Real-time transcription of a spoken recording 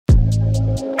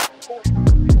And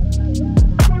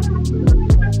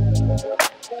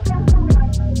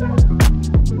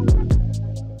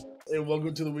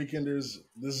welcome to the Weekenders.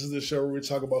 This is the show where we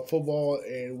talk about football,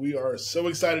 and we are so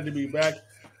excited to be back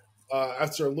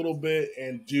after a little bit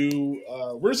and do.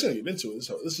 We're just going to get into it.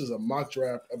 So this is a mock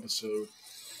draft episode.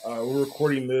 We're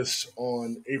recording this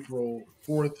on April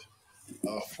 4th,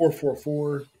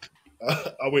 444.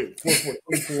 Wait,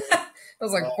 4424. I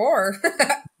was like, 4.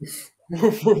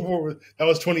 444. That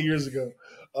was 20 years ago.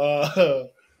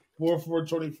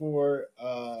 4424.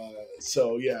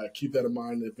 So yeah, keep that in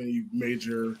mind if any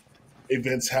major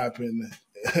events happen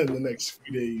in the next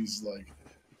few days. Like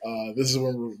this is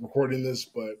when we're recording this,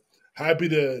 but happy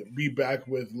to be back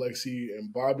with Lexi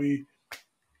and Bobby.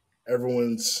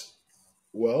 Everyone's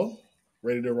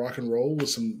ready to rock and roll with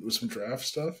some draft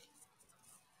stuff.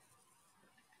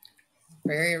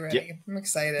 Very ready. Yeah. I'm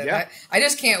excited. Yeah. I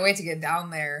just can't wait to get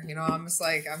down there. You know, I'm just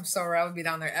like, I'm so ready to be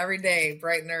down there every day,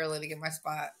 bright and early to get my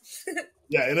spot.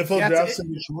 Yeah, NFL drafts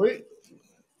in Detroit.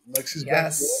 Lexi's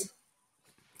back.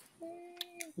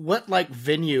 What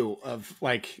venue of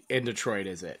in Detroit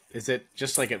is it? Is it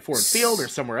just like at Ford Field or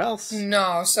somewhere else?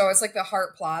 No, so it's like the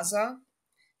Hart Plaza.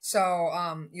 So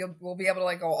we'll be able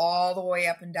to go all the way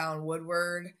up and down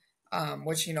Woodward,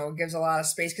 which gives a lot of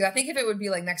space. Because I think if it would be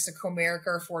next to Comerica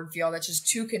or Ford Field, that's just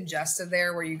too congested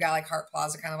there. Where you got Hart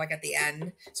Plaza kind of at the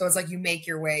end, so it's you make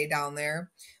your way down there.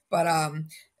 But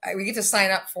we get to sign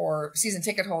up for season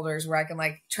ticket holders where I can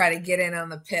try to get in on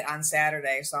the pit on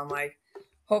Saturday. So I'm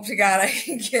hope to God I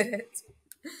can get it.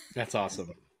 That's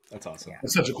awesome. That's awesome. Yeah.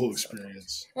 It's such a cool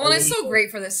experience. Well, and it's so great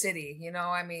for the city. It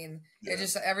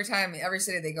just every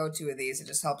city they go to of these, it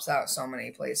just helps out so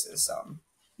many places. So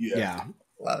yeah.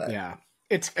 Love it. Yeah.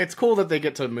 It's cool that they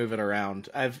get to move it around.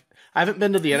 I haven't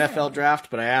been to the NFL draft,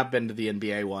 but I have been to the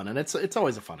NBA one, and it's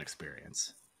always a fun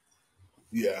experience.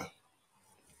 Yeah.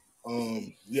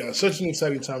 Such an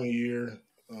exciting time of year.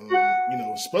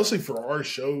 Especially for our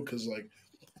show because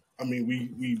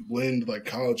we blend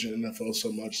college and NFL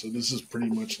so much, so this is pretty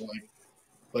much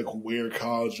where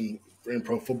college and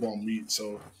pro football meet.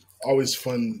 So always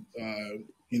fun,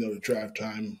 draft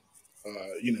time.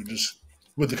 Just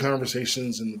with the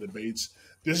conversations and the debates.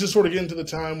 This is sort of getting to the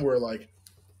time where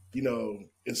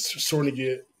it's starting to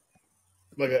get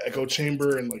an echo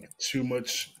chamber and too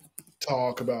much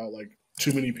talk about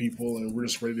too many people, and we're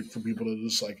just ready for people to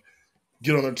just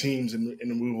get on their teams and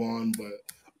move on. But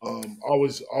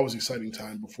always exciting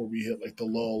time before we hit the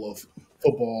lull of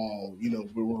football.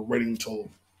 We're waiting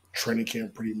until training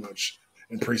camp pretty much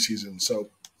in preseason. So,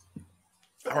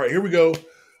 all right, here we go.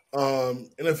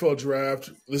 NFL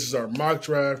draft. This is our mock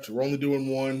draft. We're only doing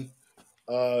one,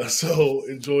 so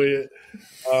enjoy it.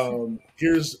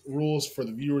 Here's rules for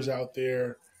the viewers out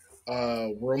there.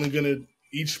 We're only gonna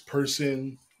each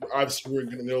person. Obviously, we're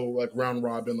gonna go round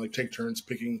robin, take turns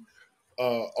picking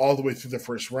all the way through the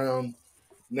first round.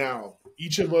 Now,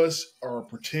 each of us are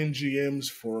pretend GMs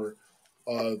for,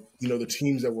 the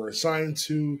teams that we're assigned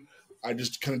to. I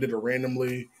just kind of did it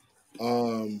randomly.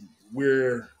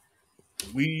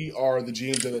 We are the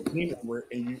GMs of the team,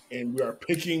 and we are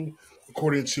picking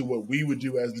according to what we would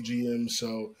do as the GM.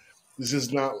 So this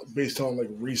is not based on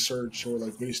research or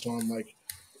based on what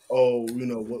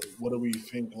do we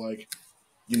think the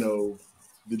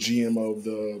GM of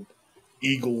the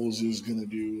Eagles is gonna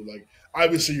do.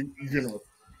 Obviously you're gonna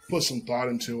put some thought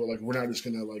into it. We're not just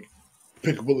gonna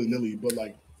pick willy-nilly, but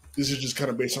this is just kind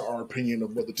of based on our opinion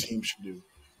of what the team should do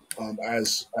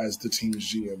as the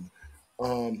team's GM.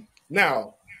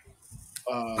 Now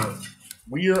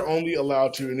we are only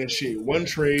allowed to initiate one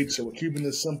trade, so we're keeping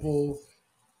this simple,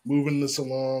 moving this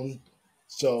along.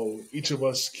 So each of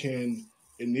us can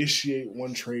initiate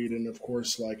one trade, and of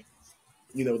course the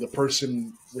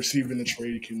person receiving the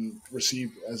trade can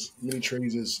receive as many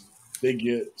trades as they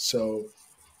get. So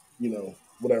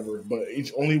whatever, but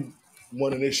only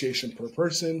one initiation per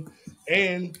person.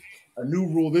 And a new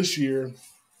rule this year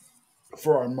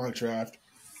for our mock draft,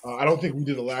 I don't think we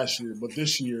did it last year, but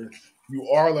this year you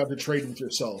are allowed to trade with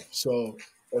yourself. So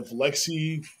if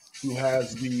Lexi, who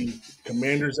has the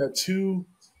Commanders at 2,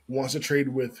 wants to trade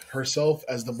with herself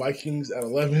as the Vikings at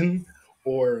 11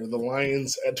 or the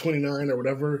Lions at 29 or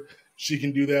whatever, she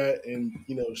can do that. And,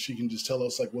 she can just tell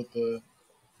us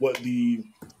what the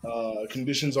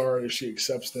conditions are if she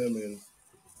accepts them, and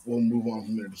we'll move on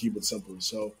from there to keep it simple.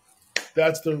 So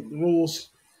that's the rules.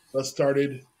 Let's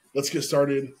get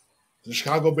started. The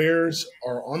Chicago Bears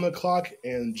are on the clock,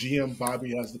 and GM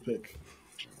Bobby has the pick.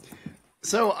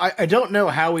 So I don't know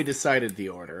how we decided the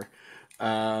order,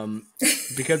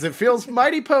 because it feels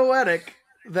mighty poetic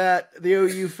that the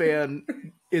OU fan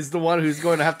is the one who's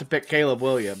going to have to pick Caleb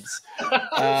Williams.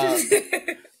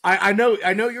 I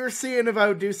know you're seeing if I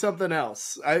would do something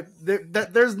else.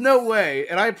 There's no way,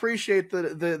 and I appreciate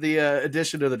the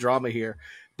addition to the drama here.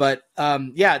 But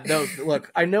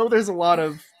look, I know there's a lot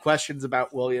of questions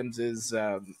about Williams's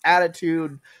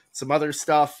attitude, some other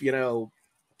stuff,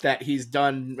 that he's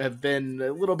done have been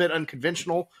a little bit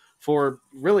unconventional for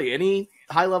really any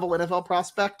high-level NFL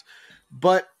prospect.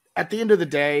 But at the end of the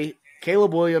day,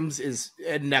 Caleb Williams is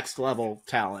a next-level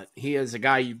talent. He is a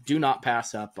guy you do not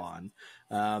pass up on.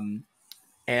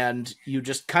 And you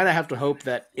just kind of have to hope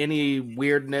that any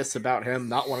weirdness about him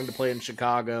not wanting to play in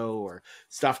Chicago or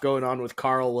stuff going on with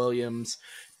Carl Williams,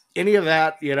 any of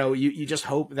that, you just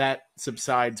hope that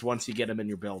subsides once you get him in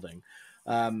your building.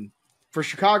 For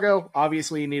Chicago,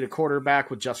 obviously you need a quarterback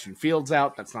with Justin Fields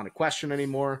out. That's not a question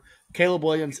anymore. Caleb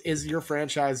Williams is your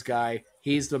franchise guy.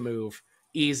 He's the move.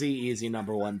 Easy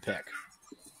number one pick.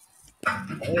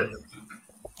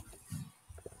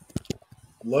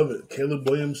 Love it. Caleb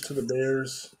Williams to the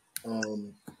Bears.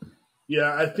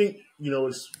 I think,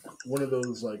 it's one of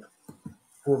those like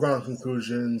foregone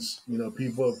conclusions.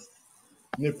 People have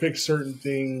nitpicked certain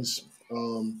things.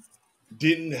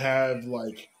 Didn't have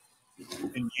like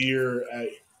a year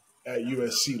at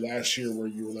USC last year where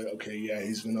you were like, okay, yeah,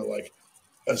 he's gonna like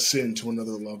ascend to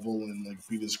another level and like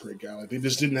be this great guy. Like they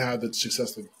just didn't have the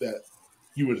success that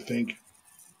you would think.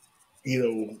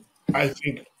 I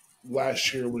think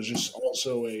last year was just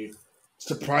also a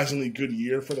surprisingly good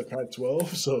year for the Pac-12.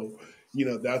 So,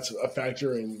 that's a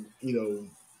factor in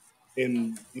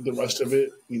the rest of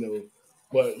it,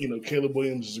 But, Caleb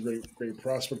Williams is a great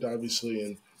prospect,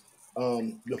 obviously.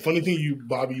 And the funny thing,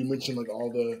 Bobby, you mentioned like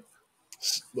all the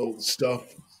stuff,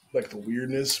 like the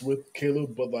weirdness with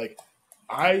Caleb, but like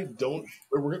we're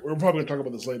probably going to talk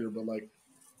about this later, but like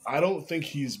I don't think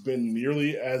he's been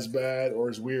nearly as bad or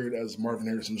as weird as Marvin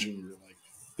Harrison Jr. Like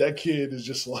that kid is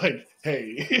just like,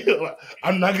 hey,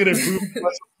 I'm not going to prove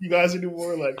myself to you guys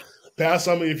anymore. Like pass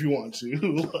on me if you want to.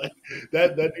 Like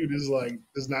that dude is like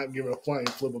does not give a flying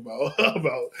flip about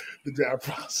the draft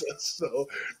process. So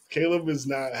Caleb has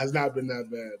not been that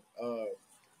bad.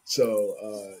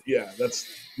 That's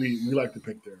we like the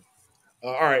pick there.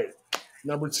 All right,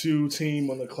 number 2 team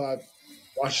on the clock,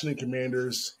 Washington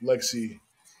Commanders. Lexi,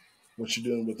 what you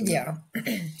doing with them? Yeah.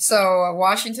 So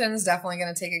Washington's definitely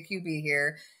going to take a QB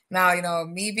here. Now,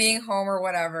 me being home or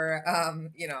whatever,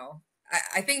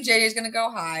 I think JJ is going to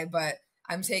go high, but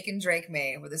I'm taking Drake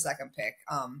Maye with the second pick.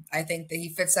 I think that he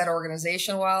fits that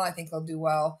organization well. I think he'll do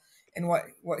well in what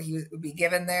he would be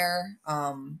given there.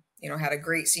 Had a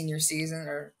great senior season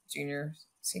or senior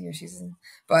season.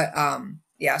 But,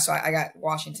 so I got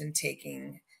Washington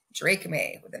taking Drake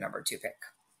Maye with the number 2 pick.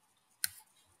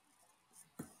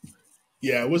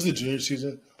 Yeah, it was the junior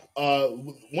season.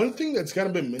 One thing that's kind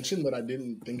of been mentioned that I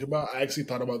didn't think about, I actually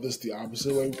thought about this the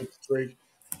opposite way with Drake.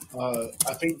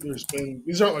 I think there's been,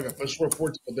 these aren't like official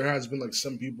reports, but there has been like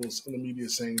some people in the media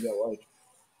saying that like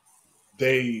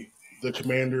the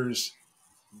Commanders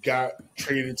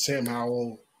traded Sam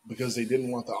Howell because they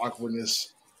didn't want the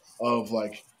awkwardness of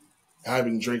like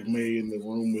having Drake Maye in the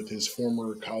room with his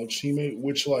former college teammate,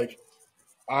 which like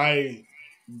I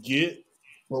get,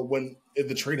 but when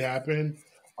the trade happened,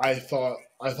 I thought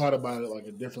about it like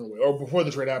a different way. Or before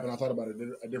the trade happened, I thought about it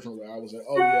a different way. I was like,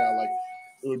 oh yeah, like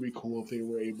it would be cool if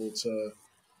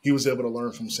he was able to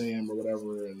learn from Sam or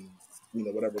whatever, and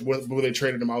whatever. When they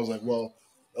traded him, I was like, well,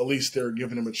 at least they're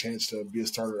giving him a chance to be a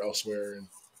starter elsewhere, and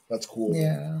that's cool.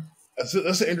 Yeah,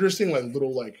 that's an interesting like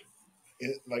little like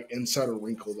insider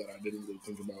wrinkle that I didn't really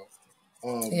think about.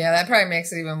 That probably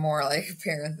makes it even more like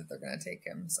apparent that they're going to take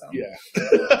him. So yeah.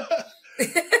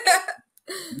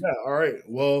 Yeah. All right.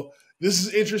 Well, this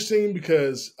is interesting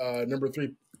because number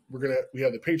 3, we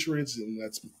have the Patriots, and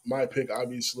that's my pick,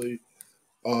 obviously.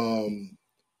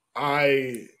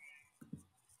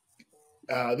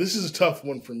 This is a tough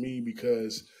one for me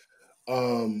because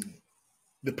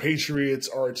the Patriots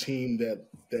are a team that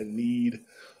need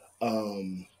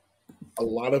a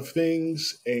lot of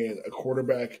things, and a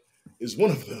quarterback is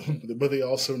one of them. But they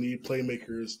also need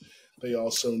playmakers. They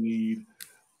also need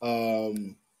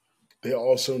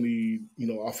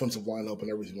offensive line help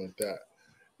and everything like that.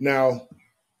 Now,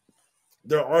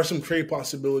 there are some trade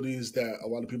possibilities that a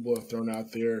lot of people have thrown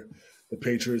out there. The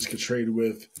Patriots could trade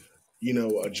with,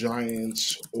 a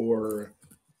Giants or,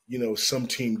 some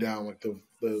team down like the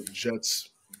Jets,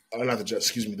 not the Jets,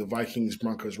 excuse me, the Vikings,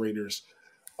 Broncos, Raiders.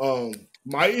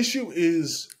 My issue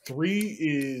is 3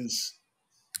 is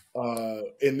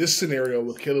in this scenario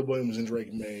with Caleb Williams and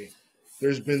Drake Maye,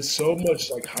 there's been so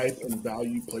much like hype and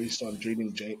value placed on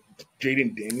Jaden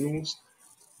Daniels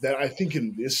that I think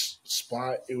in this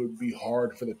spot it would be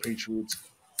hard for the Patriots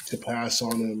to pass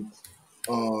on him,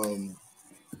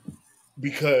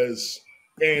 because,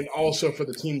 and also for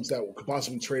the teams that could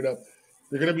possibly trade up,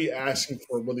 they're going to be asking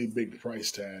for a really big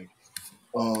price tag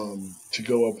to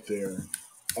go up there.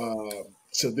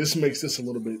 So this makes this a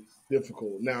little bit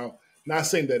difficult. Now, not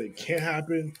saying that it can't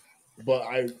happen, but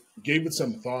I gave it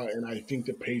some thought, and I think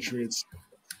the Patriots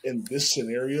in this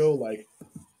scenario, like,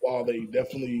 while they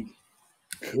definitely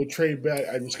could trade back,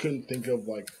 I just couldn't think of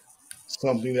like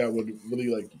something that would really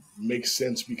like make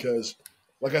sense because,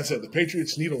 like I said, the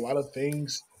Patriots need a lot of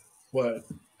things, but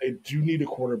they do need a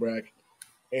quarterback.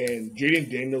 And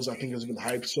Jaden Daniels, I think, has been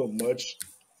hyped so much.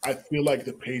 I feel like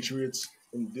the Patriots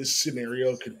in this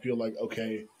scenario could feel like,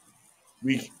 okay,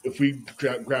 if we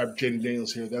grab Jaden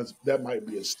Daniels here, that might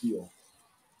be a steal.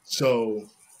 So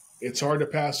it's hard to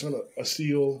pass on a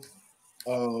steal.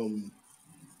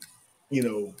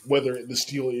 Whether the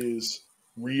steal is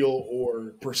real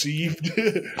or perceived.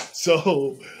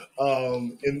 So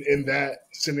in that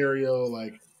scenario,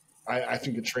 like I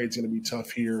think the trade's going to be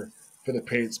tough here for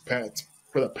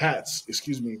the Pats,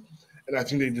 excuse me. And I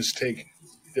think they just take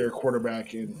their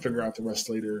quarterback and figure out the rest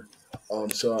later.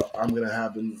 So I'm going to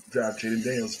have them draft Jaden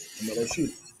Daniels from LSU.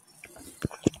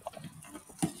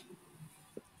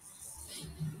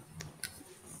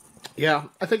 Yeah,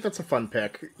 I think that's a fun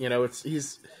pick. Daniels.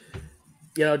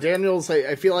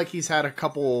 I feel like he's had a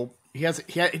couple. He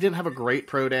didn't have a great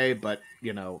pro day, but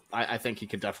I think he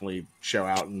could definitely show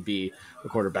out and be the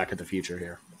quarterback of the future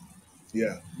here.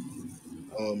 Yeah.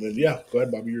 And yeah, go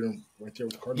ahead, Bobby. You're right there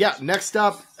with the Cardinals. Yeah. Next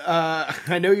up,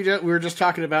 I know we were just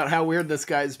talking about how weird this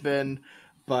guy's been,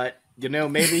 but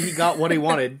maybe he got what he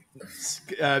wanted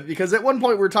because at one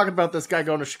point we were talking about this guy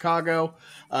going to Chicago.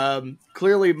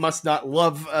 Clearly must not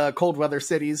love cold weather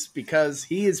cities because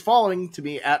he is falling to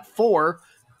me at 4,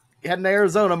 heading to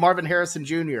Arizona, Marvin Harrison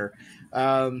Jr.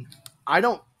 I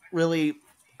don't really,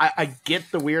 I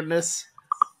get the weirdness,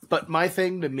 but my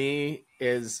thing to me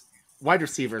is wide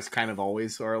receivers kind of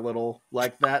always are a little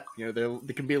like that.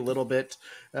 They can be a little bit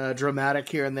dramatic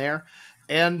here and there.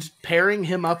 And pairing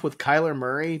him up with Kyler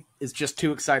Murray is just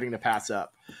too exciting to pass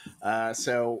up. On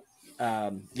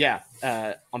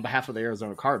behalf of the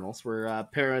Arizona Cardinals, we're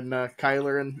pairing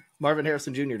Kyler and Marvin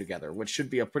Harrison Jr. together, which should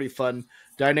be a pretty fun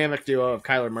dynamic duo if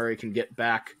Kyler Murray can get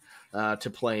back to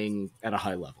playing at a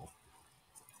high level.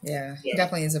 Yeah, he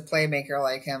definitely is a playmaker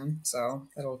like him, so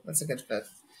that's a good fit.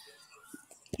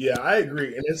 Yeah, I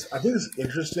agree, and I think it's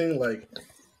interesting. Like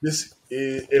this,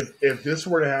 if this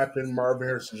were to happen, Marvin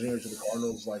Harrison Jr. to the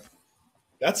Cardinals, like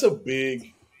that's a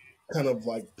big kind of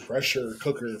like pressure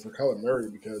cooker for Kyler Murray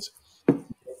because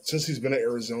since he's been at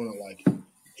Arizona, like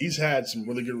he's had some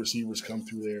really good receivers come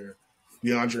through there.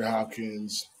 DeAndre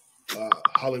Hopkins,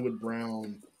 Hollywood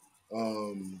Brown.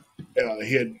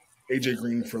 He had AJ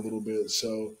Green for a little bit.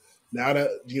 So now that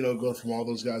go from all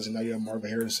those guys and now you have Marvin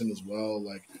Harrison as well.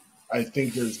 Like I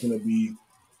think there's going to be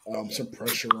some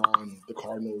pressure on the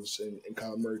Cardinals and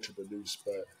Kyler Murray to produce.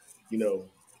 But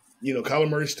Kyler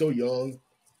Murray's still young.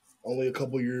 Only a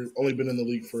couple years, only been in the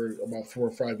league for about 4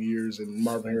 or 5 years, and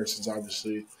Marvin Harrison's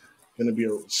obviously going to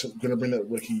bring that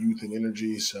rookie youth and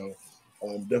energy. So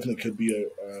definitely could be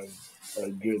a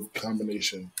good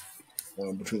combination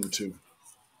between the two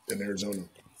in Arizona.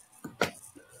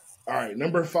 All right,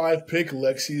 number 5 pick.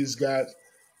 Lexi's got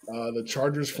the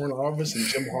Chargers front office and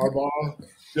Jim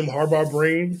Harbaugh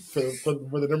brain for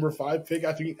the number 5 pick.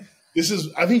 I think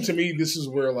to me this is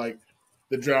where like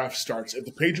the draft starts. If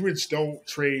the Patriots don't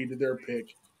trade their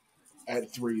pick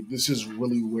at 3, this is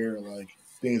really where like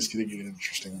things get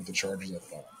interesting with the Chargers at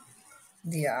 5.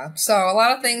 Yeah, so a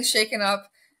lot of things shaking up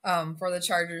for the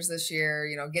Chargers this year.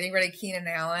 Getting rid of Keenan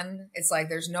Allen. It's like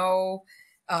there's no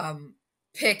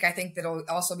pick. I think that'll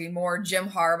also be more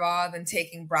Jim Harbaugh than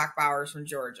taking Brock Bowers from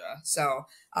Georgia. So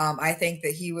I think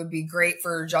that he would be great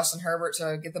for Justin Herbert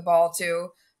to get the ball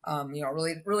to.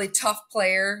 Really, really tough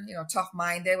player,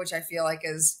 tough-minded, which I feel like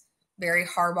is very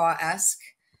Harbaugh-esque.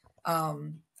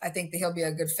 I think that he'll be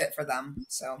a good fit for them.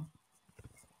 So,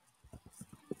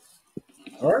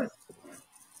 all right.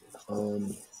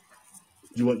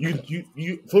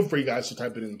 You feel free, guys, to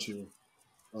type it in too,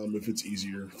 if it's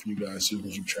easier for you guys, so you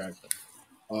can keep track.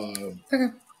 Okay.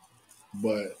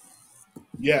 But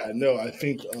yeah, no, I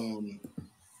think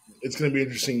it's going to be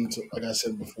interesting. Like I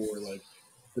said before, like.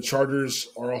 The Chargers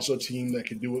are also a team that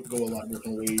can go a lot of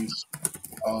different ways.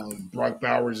 Brock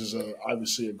Bowers is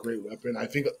obviously a great weapon. I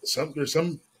think there's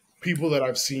some people that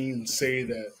I've seen say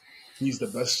that he's the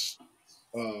best,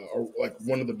 or like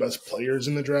one of the best players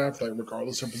in the draft, like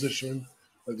regardless of position.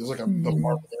 Like there's like the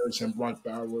Marvin Harrison, Brock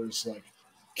Bowers, like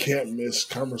can't miss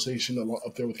conversation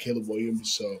up there with Caleb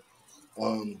Williams. So,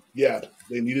 yeah,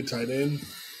 they need a tight end.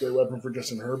 Great weapon for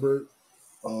Justin Herbert.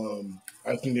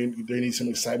 I think they need some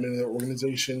excitement in their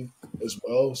organization as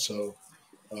well. So,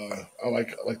 I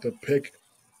like the pick.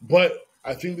 But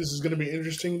I think this is going to be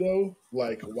interesting, though.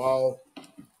 Like, while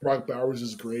Brock Bowers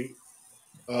is great,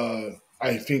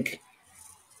 I think,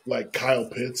 like, Kyle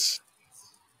Pitts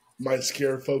might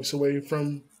scare folks away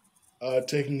from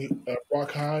taking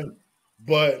Brock high.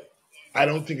 But I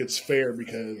don't think it's fair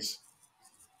because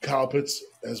Kyle Pitts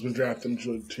has been drafted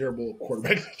into a terrible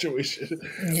quarterback situation.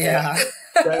 Yeah.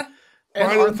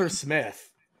 And Arthur Smith.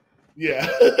 Yeah.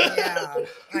 Yeah,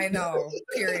 I know.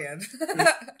 Period.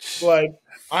 Like,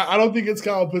 I don't think it's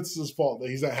Kyle Pitts' fault that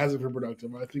he hasn't been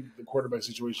productive. I think the quarterback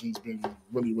situation's been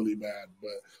really, really bad.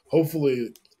 But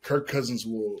hopefully Kirk Cousins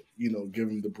will, give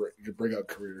him the breakout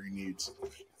career he needs.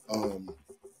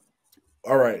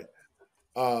 All right.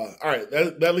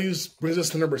 That brings us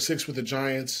to number 6 with the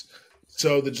Giants.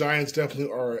 So the Giants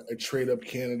definitely are a trade-up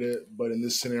candidate, but in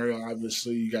this scenario,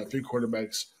 obviously, you got 3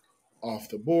 quarterbacks off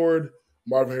the board.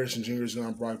 Marvin Harrison Jr. is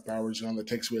gone, Brock Bowers is gone. That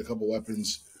takes away a couple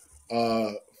weapons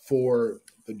for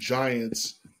the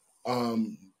Giants.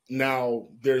 Now,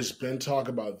 there's been talk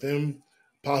about them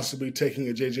possibly taking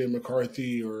a JJ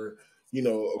McCarthy or,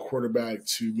 a quarterback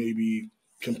to maybe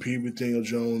compete with Daniel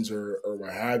Jones or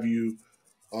what have you.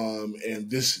 And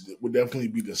this would definitely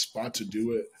be the spot to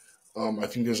do it. I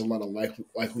think there's a lot of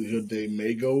likelihood they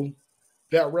may go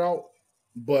that route.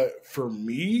 But for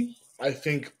me, I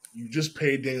think you just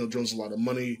paid Daniel Jones a lot of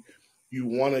money. You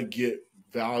want to get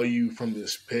value from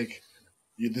this pick.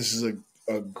 This is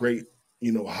a great,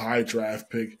 high draft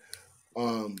pick.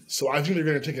 So I think they're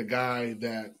going to take a guy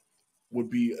that would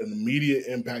be an immediate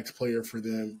impact player for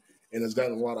them and has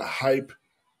gotten a lot of hype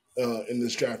in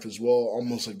this draft as well,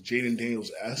 almost like Jaden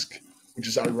Daniels-esque, which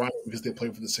is ironic because they play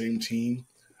for the same team.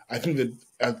 I think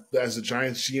that as a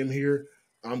Giants GM here,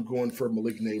 I'm going for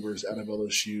Malik Neighbors out of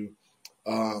LSU.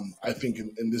 I think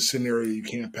in this scenario, you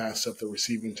can't pass up the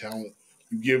receiving talent.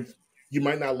 You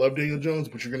might not love Daniel Jones,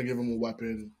 but you're going to give him a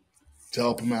weapon to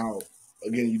help him out.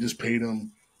 Again, you just paid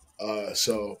him.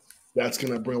 So that's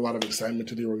going to bring a lot of excitement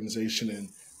to the organization. And,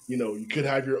 you could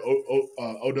have your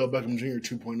Odell Beckham Jr.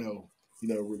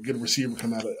 2.0, good receiver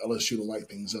come out of LSU to light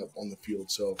things up on the field.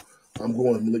 So I'm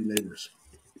going with Malik Neighbors.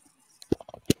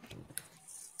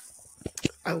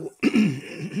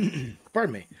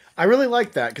 Pardon me. I really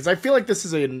like that because I feel like this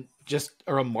is just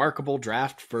a remarkable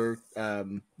draft for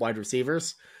wide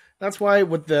receivers. That's why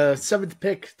with the 7th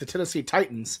pick, the Tennessee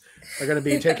Titans are going to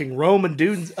be taking Rome and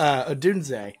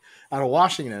Odunze out of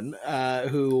Washington,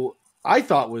 who I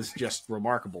thought was just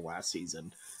remarkable last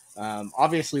season.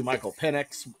 Obviously, Michael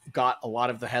Penix got a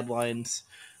lot of the headlines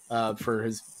for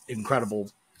his incredible,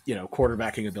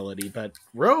 quarterbacking ability, but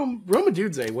Rome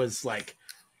Odunze was like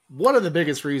one of the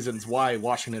biggest reasons why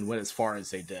Washington went as far as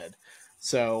they did.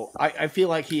 So I feel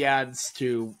like he adds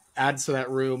to that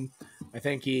room. I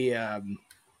think he,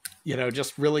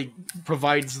 just really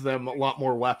provides them a lot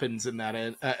more weapons in that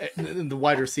in the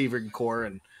wide receiving core.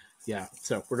 And yeah,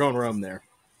 so we're going Rome there.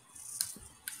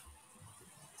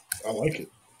 I like it.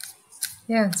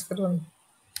 Yeah, it's a good one.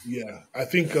 Yeah, I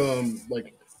think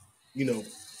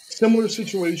similar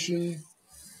situation.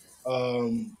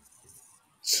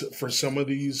 For some of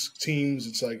these teams,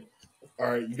 it's like, all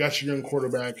right, you got your young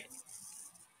quarterback.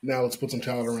 Now let's put some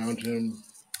talent around him.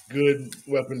 Good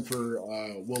weapon for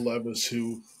Will Levis,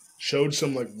 who showed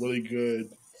some really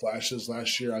good flashes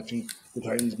last year. I think the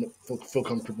Titans feel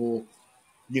comfortable,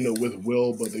 with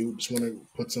Will, but they just want to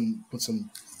put some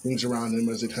things around him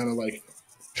as they kind of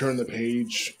turn the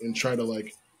page and try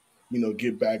to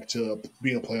get back to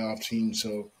being a playoff team.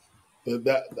 So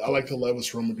that I like the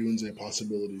Levis Rome Odunze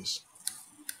possibilities.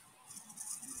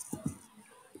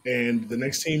 And the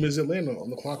next team is Atlanta on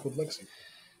the clock with Lexi.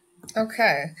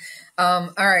 Okay.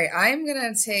 All right. I'm going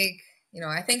to take,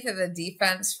 I think that the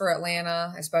defense for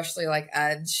Atlanta, especially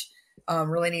edge,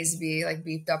 really needs to be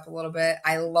beefed up a little bit.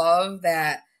 I love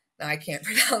that. Now I can't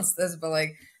pronounce this, but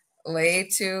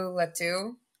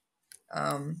Letu.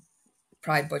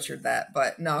 Probably butchered that,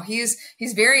 but no, he's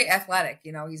very athletic.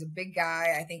 He's a big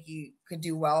guy. I think he could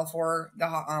do well for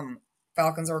the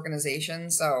Falcons organization.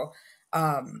 So,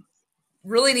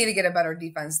 really need to get a better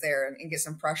defense there and get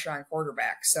some pressure on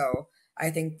quarterback. So I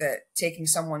think that taking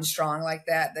someone strong like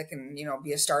that can,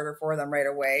 be a starter for them right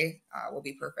away will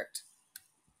be perfect.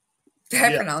 Did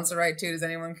I pronounce it right too? Can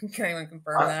anyone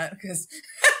confirm that? Because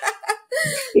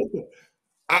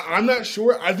I'm not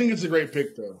sure. I think it's a great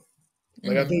pick though.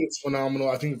 I think it's phenomenal.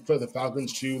 I think for the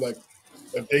Falcons too,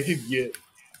 if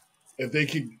they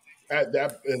could at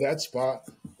that spot,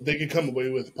 if they could come away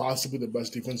with possibly the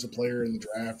best defensive player in the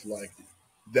draft, like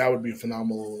that would be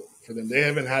phenomenal for them. They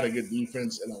haven't had a good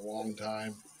defense in a long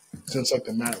time since like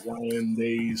the Matt Ryan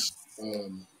days. I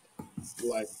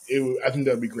think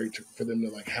that would be great for them to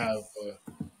like have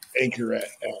anchor at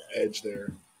edge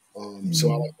there.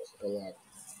 So I like that a lot.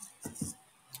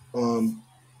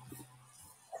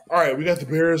 All right, we got the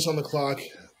Bears on the clock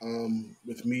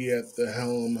with me at the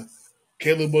helm.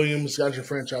 Caleb Williams got your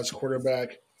franchise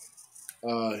quarterback.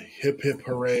 Hip hip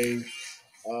hooray!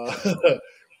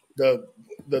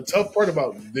 The tough part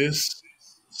about this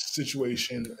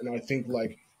situation, and I think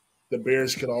like the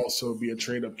Bears could also be a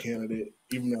trade up candidate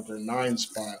even at their 9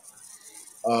 spot.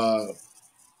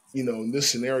 In this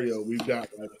scenario, we've got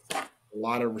like a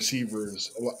lot of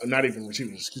receivers, not even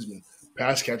receivers, excuse me,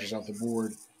 pass catchers off the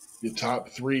board. The top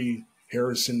 3,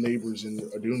 Harrison, Neighbors, and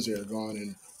Odunze are gone,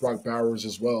 and Brock Bowers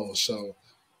as well. So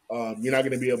you're not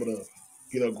going to be able to,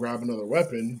 grab another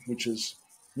weapon, which is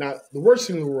not the worst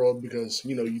thing in the world because,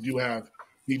 you do have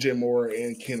DJ Moore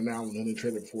and Keenan Allen who they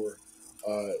traded for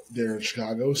there in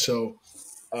Chicago. So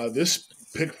this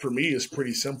pick for me is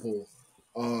pretty simple.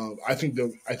 I think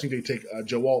they take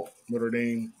Joe Alt, Notre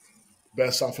Dame,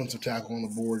 best offensive tackle on the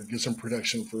board, get some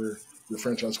protection for your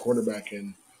franchise quarterback,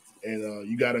 and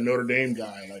you got a Notre Dame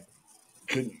guy like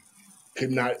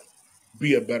could not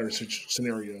be a better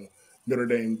scenario. Notre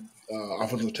Dame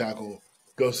offensive tackle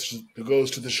goes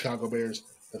to the Chicago Bears.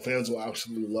 The fans will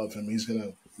absolutely love him. He's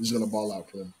gonna ball out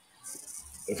for them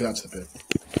if that's the pick.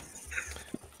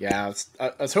 Yeah,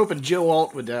 I was hoping Joe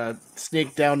Alt would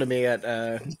sneak down to me at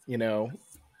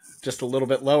just a little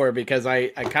bit lower because I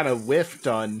kind of whiffed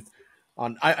on.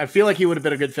 I feel like he would have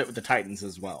been a good fit with the Titans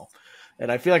as well,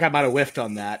 and I feel like I might have whiffed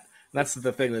on that. And that's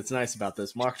the thing that's nice about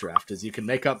this mock draft is you can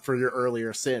make up for your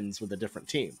earlier sins with a different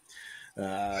team.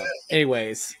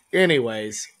 Anyways,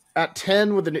 at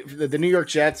 10 with the New York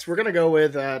Jets, we're gonna go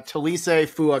with Talise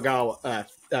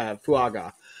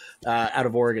Fuaga out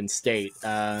of Oregon State.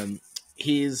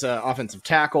 He's offensive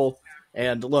tackle,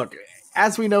 and look,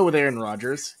 as we know with Aaron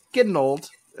Rodgers, getting old.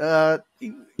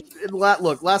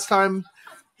 Look, last time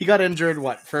he got injured,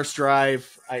 first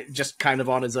drive, just kind of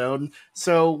on his own.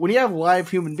 So when you have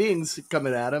live human beings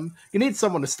coming at him, you need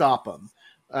someone to stop him.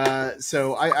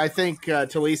 So I think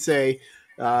Talise,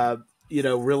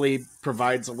 really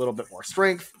provides a little bit more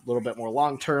strength, a little bit more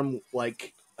long-term,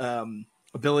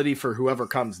 ability for whoever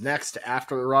comes next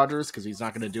after Rodgers, because he's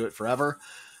not going to do it forever.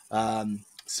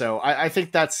 So I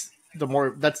think that's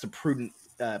the prudent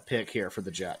pick here for the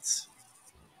Jets.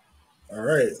 All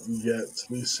right, we got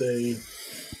Talise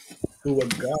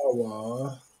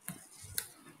Fugawa,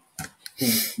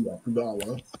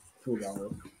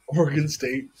 Oregon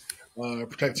State,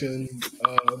 protecting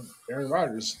Aaron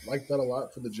Rodgers. Like that a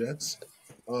lot for the Jets.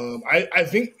 I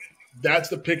think that's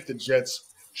the pick the Jets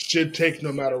should take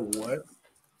no matter what.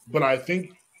 But I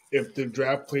think if the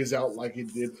draft plays out like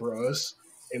it did for us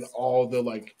and all the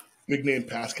big name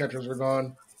pass catchers are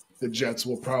gone, the Jets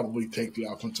will probably take the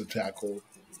offensive tackle.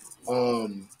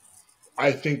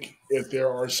 I think if there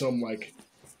are some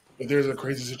if there's a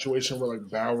crazy situation where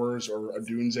Bowers or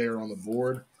Odunze are on the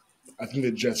board, I think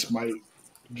the Jets might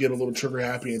get a little trigger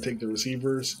happy and take the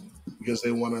receivers because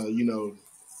they want to,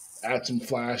 add some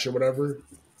flash or whatever.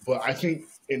 But I think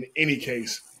in any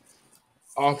case,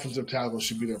 offensive tackle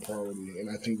should be their priority, and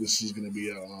I think this is going to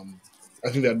be I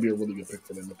think that'd be a really good pick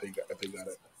for them if they got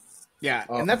it. Yeah,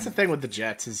 and that's the thing with the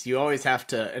Jets is you always have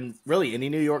to, and really any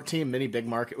New York team, any big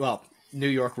market, well, New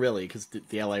York really, because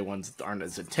the LA ones aren't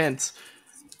as intense.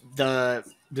 The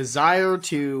desire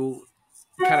to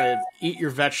kind of eat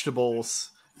your vegetables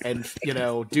and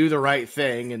do the right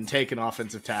thing and take an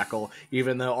offensive tackle,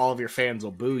 even though all of your fans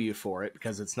will boo you for it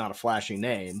because it's not a flashy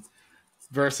name,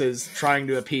 versus trying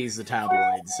to appease the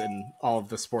tabloids and all of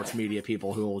the sports media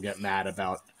people who will get mad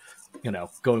about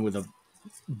going with a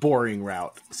boring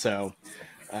route. So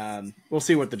we'll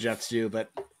see what the Jets do, but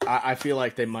I feel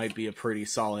like they might be a pretty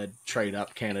solid trade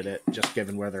up candidate just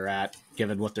given where they're at,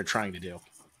 given what they're trying to do.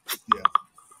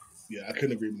 Yeah, I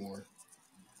couldn't agree more.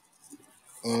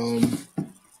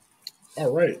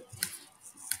 All right.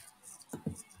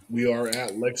 We are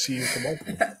at Lexi.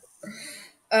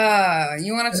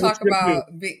 You want to talk about?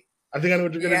 I think I know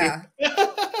what you're gonna do.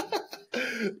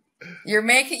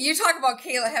 You talk about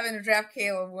having to draft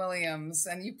Caleb Williams,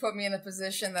 and you put me in a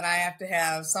position that I have to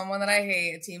have someone that I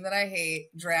hate, a team that I hate,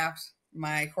 draft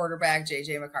my quarterback,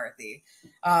 JJ McCarthy.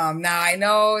 Now I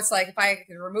know it's if I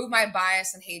could remove my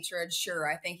bias and hatred, sure,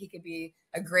 I think he could be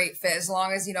a great fit as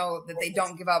long as that they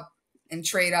don't give up and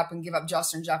trade up and give up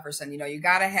Justin Jefferson. You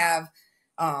got to have.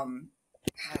 God,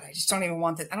 I just don't even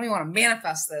want that. I don't even want to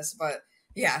manifest this, but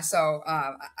Yeah, so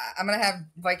I'm going to have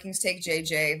Vikings take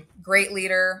JJ. Great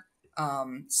leader,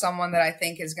 someone that I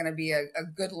think is going to be a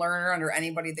good learner under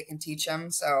anybody that can teach him.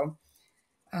 So,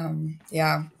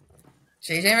 yeah,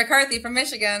 JJ McCarthy from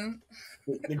Michigan.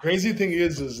 The crazy thing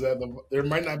is that there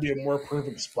might not be a more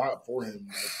perfect spot for him.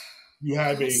 Like, you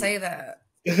have Don't say that.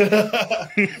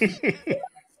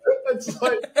 It's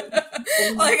like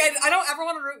I don't ever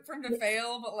want to root for him to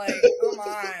fail, but like, come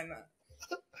on.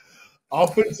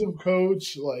 Offensive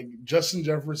coach like Justin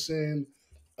Jefferson,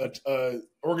 a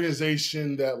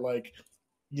organization that like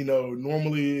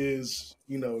normally is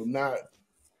not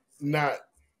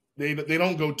they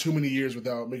don't go too many years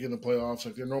without making the playoffs.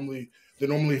 Like they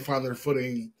normally find their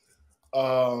footing.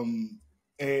 And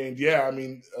yeah, I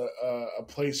mean a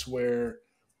place where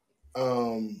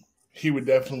he would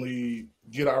definitely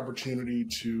get opportunity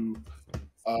to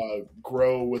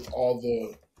grow with all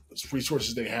the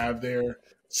resources they have there.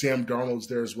 Sam Darnold's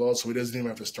there as well, so he doesn't even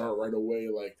have to start right away.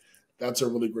 Like that's a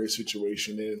really great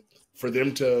situation, and for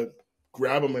them to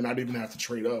grab him and not even have to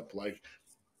trade up, like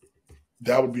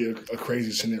that would be a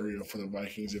crazy scenario for the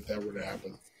Vikings if that were to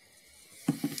happen.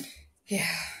 Yeah.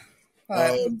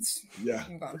 Yeah.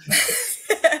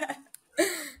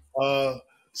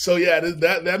 So yeah,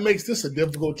 that makes this a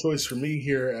difficult choice for me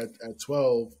here at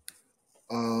 12.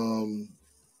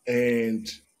 And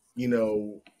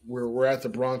we're at the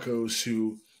Broncos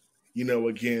who,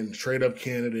 again, trade up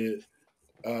candidate.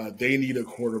 They need a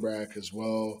quarterback as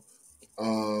well.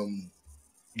 And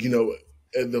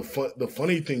the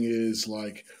funny thing is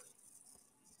like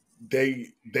they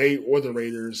or the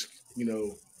Raiders,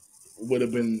 would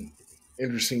have been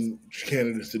interesting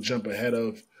candidates to jump ahead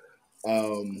of.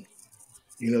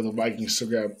 The Vikings to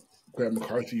grab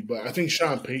McCarthy, but I think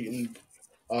Sean Payton,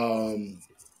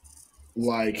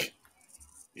 like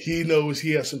he knows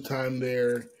he has some time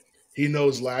there. He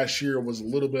knows last year was a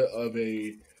little bit of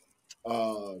a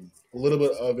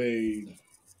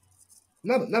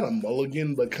not a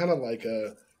mulligan, but kind of like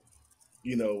a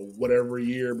whatever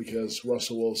year because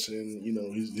Russell Wilson,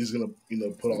 he's gonna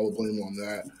put all the blame on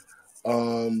that.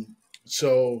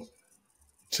 So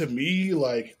to me,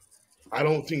 like I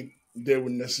don't think they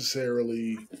would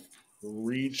necessarily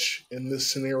reach in this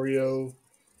scenario.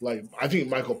 Like I think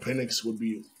Michael Penix would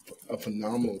be a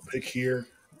phenomenal pick here,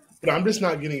 but I'm just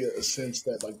not getting a sense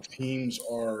that like teams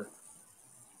are.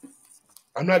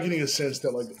 I'm not getting a sense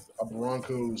that like a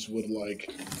Broncos would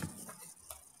like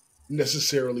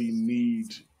necessarily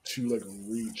need to like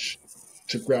reach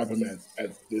to grab him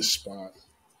at this spot.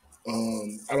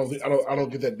 I don't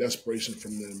get that desperation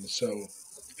from them. So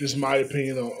just my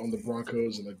opinion on the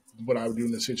Broncos and like what I would do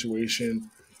in this situation.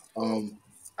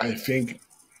 I think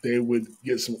they would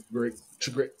get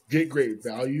great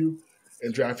value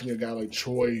in drafting a guy like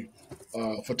Troy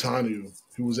Fatanu,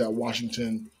 who was at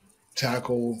Washington,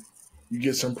 tackle. You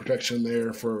get some protection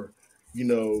there for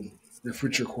your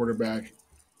future quarterback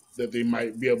that they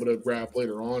might be able to grab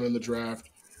later on in the draft.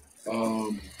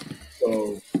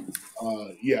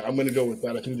 Yeah, I'm going to go with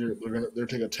that. I think they're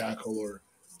take a tackle or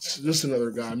just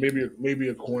another guy, maybe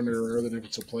a corner or other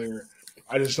defensive player.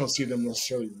 I just don't see them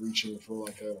necessarily reaching for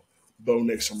like a Bo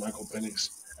Nix or Michael Penix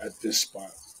at this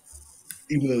spot,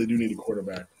 even though they do need a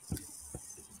quarterback.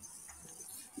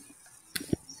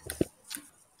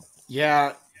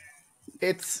 Yeah,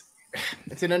 it's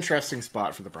an interesting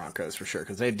spot for the Broncos for sure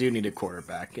because they do need a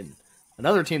quarterback, and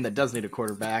another team that does need a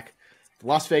quarterback, the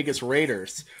Las Vegas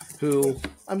Raiders, who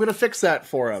I'm going to fix that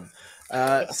for them.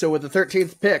 So with the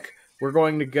 13th pick, we're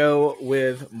going to go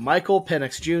with Michael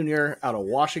Penix Jr. out of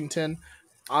Washington.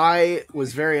 I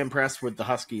was very impressed with the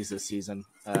Huskies this season,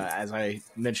 as I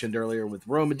mentioned earlier with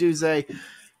Rome Odunze.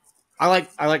 I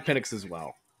like Penix as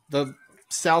well. The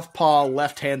southpaw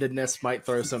left-handedness might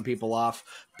throw some people off,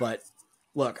 but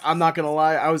look, I'm not gonna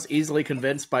lie. I was easily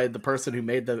convinced by the person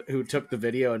who took the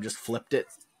video and just flipped it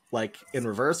like in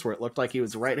reverse, where it looked like he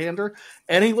was a right-hander,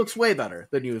 and he looks way better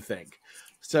than you would think.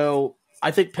 So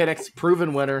I think Penix,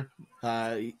 proven winner.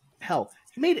 Hell,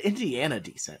 he made Indiana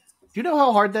decent. Do you know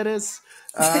how hard that is?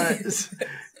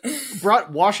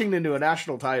 Brought Washington to a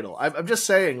national title. I'm just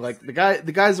saying, like the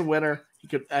guy's a winner. He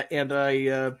could, and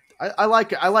I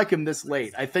like him this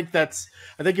late. I think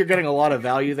you're getting a lot of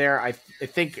value there. I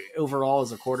think overall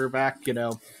as a quarterback, you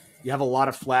have a lot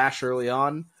of flash early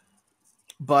on,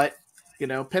 but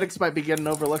Penix might be getting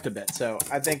overlooked a bit. So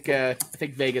I think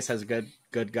Vegas has a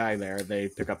good guy there. They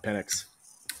pick up Penix.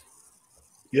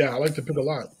 Yeah, I like the pick a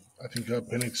lot. I think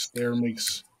Penix there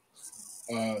makes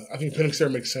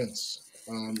sense.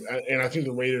 And I think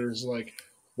the Raiders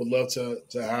would love to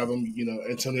have him.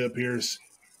 Antonio Pierce.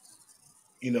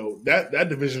 That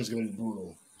division is going to be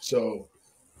brutal. So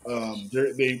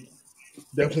they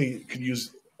definitely could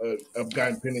use a guy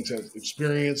in Penix that's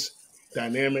experienced,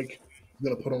 dynamic,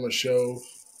 going to put on a show.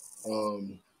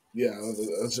 Yeah,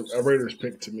 that's a Raiders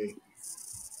pick to me.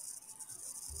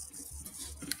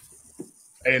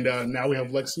 And now we have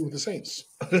Lexi with the Saints.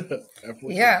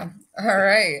 Yeah. All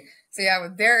right. So yeah,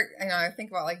 with Derek, I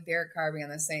think about like Derek Carr being on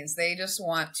the Saints. They just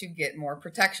want to get more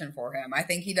protection for him. I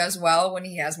think he does well when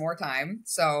he has more time.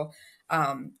 So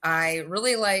I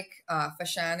really like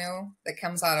Fashanu that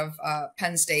comes out of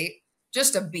Penn State.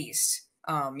 Just a beast.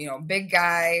 Big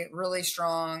guy, really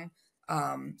strong.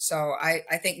 So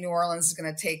I think New Orleans is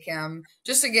going to take him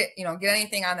just to get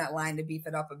anything on that line to beef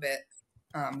it up a bit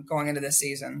going into this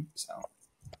season. So.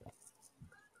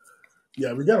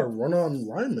 Yeah, we got a run-on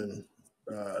lineman,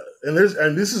 and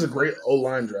this is a great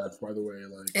O-line draft, by the way.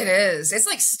 Like it is, it's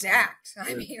like stacked.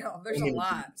 I mean, there's a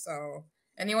lot. So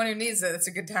anyone who needs it, it's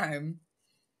a good time.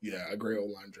 Yeah, a great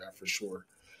O-line draft for sure.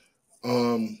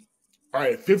 All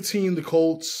right, 15, the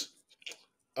Colts.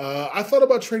 I thought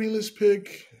about trading this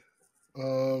pick.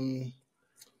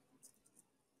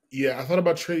 Yeah, I thought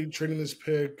about trading this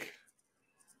pick.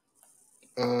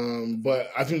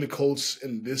 But I think the Colts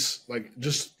in this, like,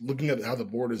 just looking at how the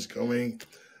board is going,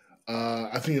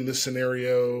 I think in this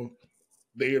scenario,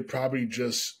 they would probably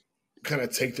just kind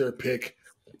of take their pick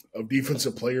of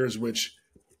defensive players, which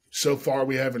so far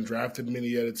we haven't drafted many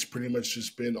yet. It's pretty much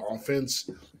just been offense.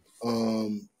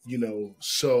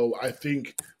 So I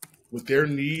think with their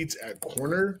needs at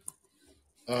corner,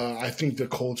 I think the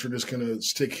Colts are just going to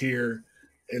stick here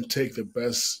and take the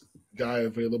best guy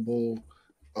available.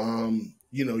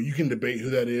 You can debate who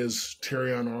that is,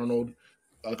 Terrion Arnold,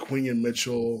 Quinion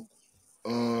Mitchell.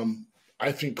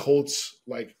 I think Colts,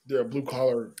 like, they're a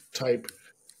blue-collar type.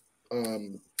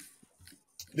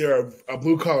 They're a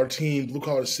blue-collar team,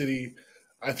 blue-collar city.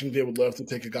 I think they would love to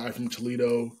take a guy from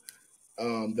Toledo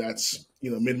that's,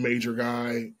 mid-major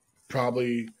guy,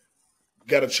 probably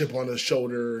got a chip on his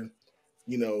shoulder,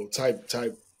 type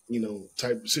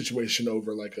situation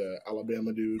over like a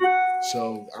Alabama dude.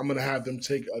 So I'm gonna have them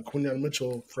take Quinion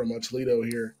Mitchell from Toledo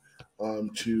here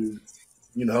to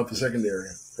help the secondary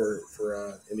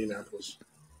for Indianapolis.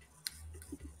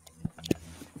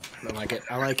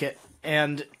 I like it.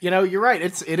 And you're right.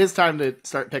 It is time to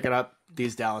start picking up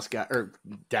these Dallas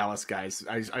guys.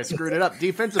 I screwed it up.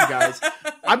 Defensive guys.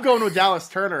 I'm going with Dallas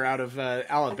Turner out of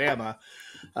Alabama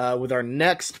with our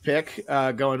next pick.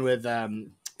 Going with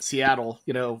Seattle.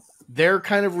 They're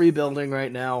kind of rebuilding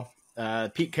right now.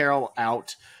 Pete Carroll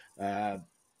out.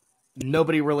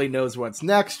 Nobody really knows what's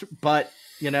next, but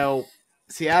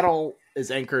Seattle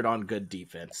is anchored on good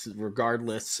defense,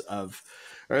 regardless of.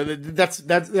 Or that's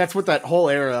what that whole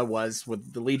era was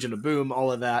with the Legion of Boom,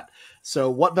 all of that. So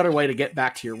what better way to get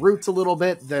back to your roots a little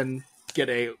bit than get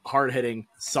a hard-hitting,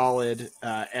 solid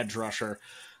edge rusher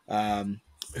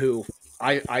who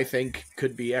I think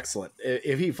could be excellent.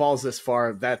 If he falls this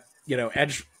far, that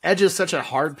edge is such a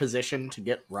hard position to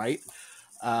get right,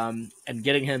 and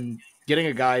getting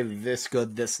a guy this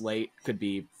good this late could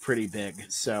be pretty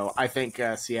big. So I think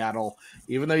Seattle,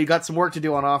 even though you got some work to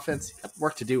do on offense, you got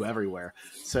work to do everywhere.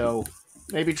 So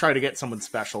maybe try to get someone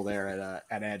special there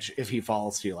at edge if he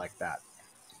falls to you like that.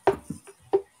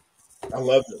 I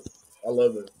love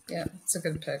it. Yeah, it's a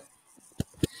good pick.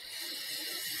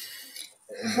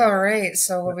 All right,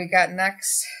 so what we got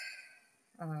next?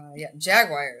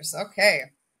 Jaguars.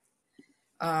 Okay.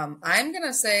 I'm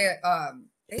gonna say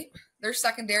their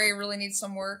secondary really needs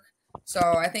some work. So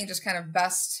I think just kind of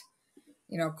best,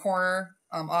 corner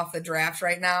off the draft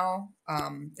right now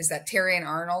is that Terrion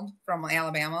Arnold from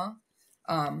Alabama.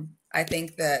 I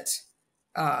think that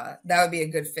that would be a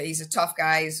good fit. He's a tough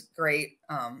guy. He's great.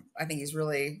 I think he's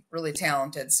really, really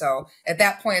talented. So at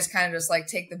that point, it's kind of just like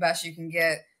take the best you can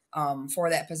get for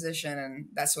that position, and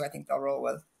that's who I think they'll roll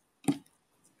with.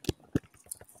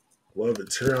 Love it.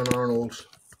 Terrion Arnold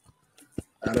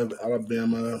out of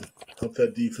Alabama. Help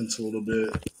that defense a little bit.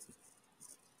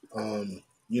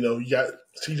 You got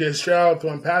CJ Stroud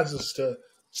throwing passes to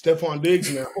Stephon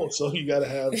Diggs now, so you got to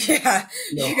have. Yeah,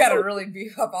 you got to really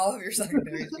beef up all of your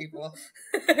secondary people.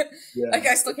 Yeah. Like,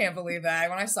 I still can't believe that.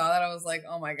 When I saw that, I was like,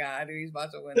 oh my God, dude, he's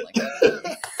about to win. Like,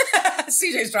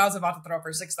 CJ Stroud's about to throw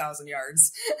for 6,000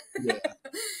 yards.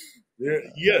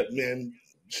 Yeah, man.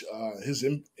 His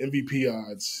MVP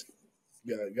odds.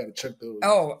 Got to check those.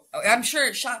 Oh, I'm sure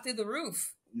it shot through the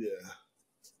roof. Yeah.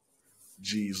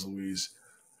 Jeez Louise.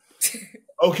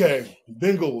 Okay,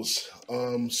 Bengals.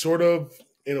 Sort of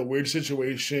in a weird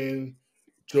situation.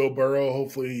 Joe Burrow,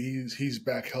 hopefully he's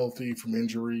back healthy from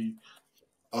injury.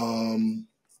 And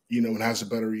has a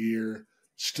better year.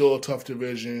 Still a tough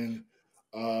division.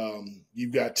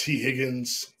 You've got T.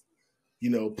 Higgins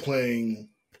playing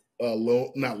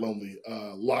not lonely,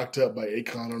 locked up by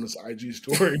Akon on his IG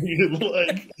story.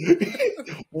 Like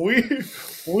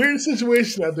weird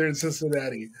situation out there in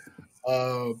Cincinnati.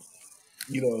 Uh,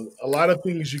 a lot of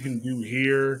things you can do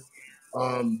here.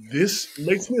 This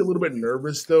makes me a little bit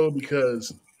nervous though,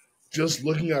 because just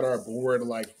looking at our board,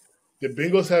 like the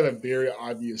Bengals have a very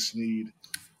obvious need.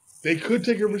 They could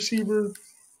take a receiver,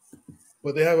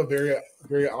 but they have a very,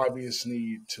 very obvious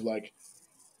need to like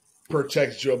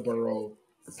protect Joe Burrow,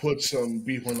 put some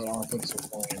beef on the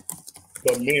offensive line.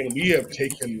 But man, we have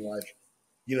taken like,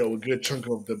 a good chunk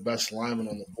of the best linemen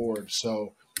on the board.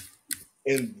 So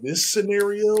in this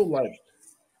scenario, like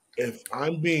if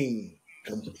I'm being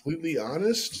completely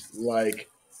honest, like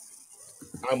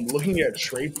I'm looking at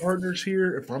trade partners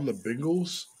here if I'm the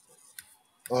Bengals.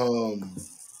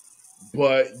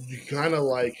 But you kind of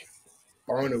like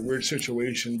are in a weird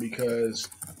situation because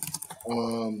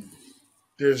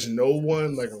there's no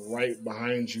one like right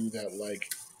behind you that like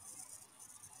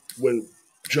would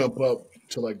jump up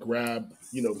to like grab,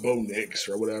 Bo Nix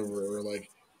or whatever, or like,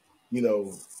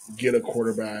 get a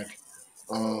quarterback.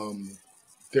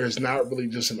 There's not really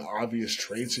just an obvious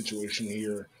trade situation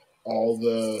here. All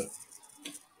the,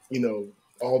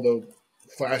 all the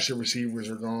flashy receivers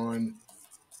are gone.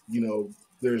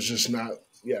 There's just not,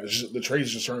 the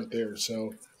trades just aren't there.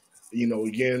 So,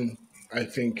 again, I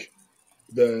think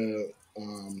the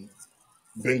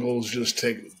Bengals just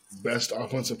take best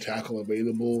offensive tackle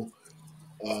available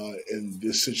in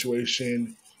this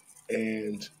situation.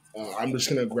 And I'm just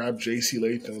going to grab J.C.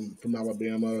 Latham from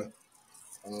Alabama.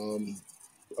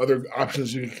 Other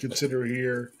options you can consider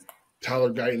here,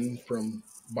 Tyler Guyton from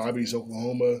Bobby's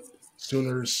Oklahoma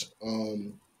Sooners.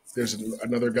 There's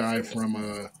another guy from,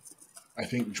 I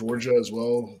think, Georgia as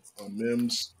well,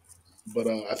 Mims. But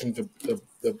I think the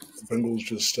Bengals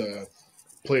just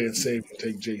play it safe and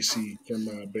take JC from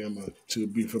Bama to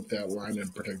beef up that line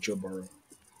and protect Joe Burrow.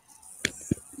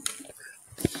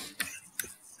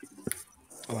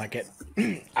 I like it.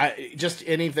 Just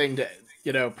anything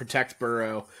to protect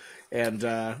Burrow. And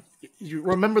you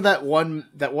remember that one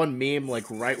meme like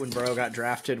right when Burrow got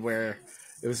drafted where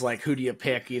it was like, who do you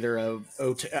pick, either a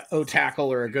O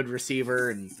tackle or a good receiver,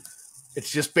 and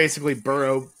it's just basically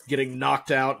Burrow getting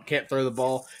knocked out, can't throw the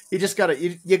ball. You just gotta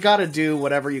you gotta do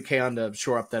whatever you can to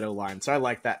shore up that O line. So I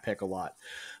like that pick a lot.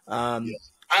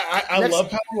 I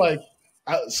love how like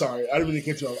sorry, I didn't really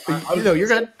get to. You're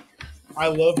good. I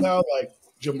love how like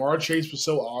Jamar Chase was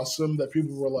so awesome that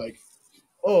people were like,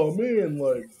 "Oh man,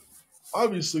 like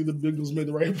obviously the Bengals made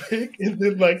the right pick," and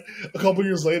then like a couple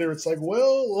years later, it's like,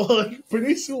 "Well, like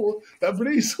that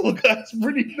Benicio guy's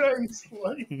pretty nice."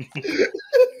 Like,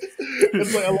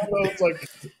 it's like I love how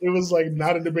it was like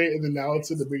not a debate, and then now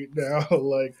it's a debate now.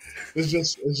 Like it's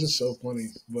just so funny,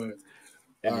 but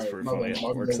it is pretty funny. It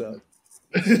works out.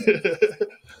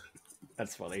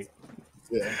 That's funny.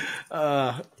 Yeah.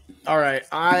 All right.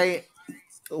 I'm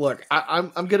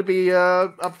going to be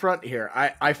upfront here.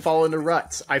 I fall into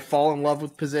ruts. I fall in love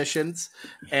with positions,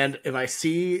 and if I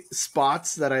see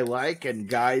spots that I like and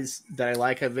guys that I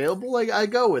like available, I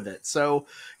go with it. So,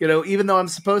 even though I'm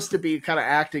supposed to be kind of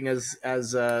acting as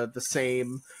the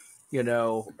same,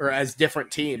 or as different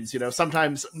teams,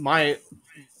 sometimes my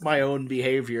own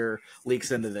behavior leaks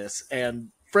into this. And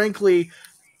frankly,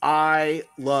 I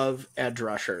love edge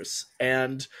rushers,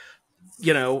 and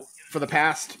for the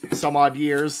past some odd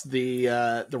years,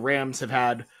 the Rams have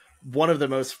had one of the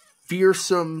most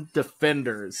fearsome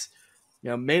defenders.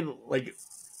 Made like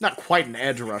not quite an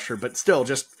edge rusher, but still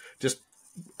just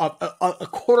a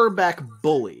quarterback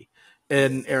bully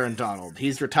in Aaron Donald.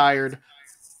 He's retired.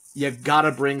 You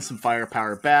gotta bring some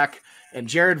firepower back. And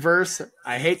Jared Verse,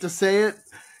 I hate to say it,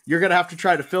 you're gonna have to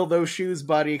try to fill those shoes,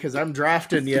 buddy, because I'm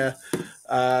drafting you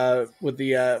for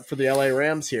the LA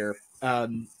Rams here.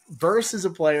 Verse is a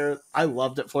player I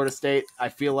loved at Florida State. I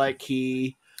feel like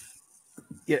FSU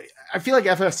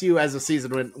as the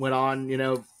season went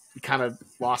on, kind of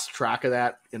lost track of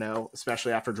that,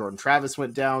 especially after Jordan Travis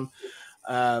went down.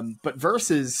 But Verse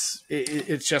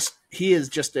he is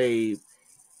just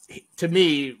to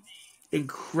me,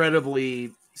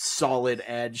 incredibly solid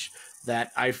edge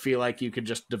that I feel like you could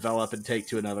just develop and take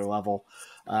to another level.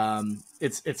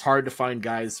 It's hard to find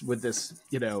guys with this,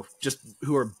 just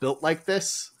who are built like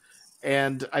this.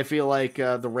 And I feel like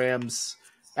the Rams,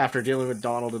 after dealing with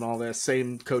Donald and all this,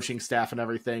 same coaching staff and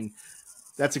everything,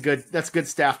 that's good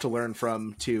staff to learn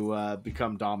from to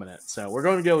become dominant. So we're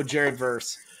going to go with Jared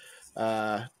Verse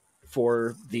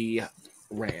for the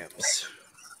Rams.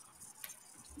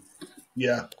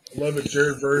 Yeah, I love it.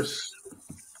 Jared Verse.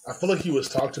 I feel like he was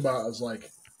talked about as like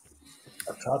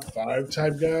a top 5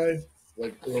 type guy.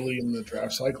 like early in the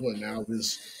draft cycle, and now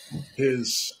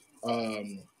his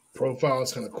profile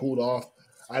has kind of cooled off.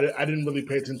 I didn't really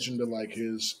pay attention to like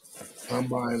his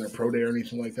combine or pro day or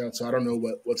anything like that, so I don't know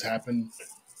what's happened.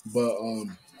 But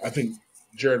I think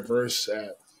Jared Verse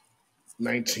at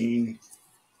 19,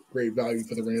 great value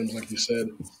for the Rams, like you said.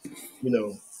 You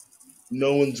know,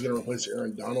 no one's going to replace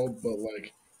Aaron Donald, but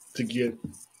like to get,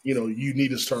 you need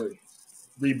to start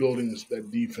rebuilding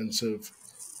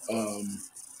um,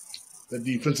 that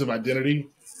defensive identity,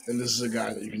 and this is a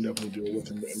guy that you can definitely do it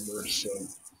with in Verse. So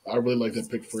I really like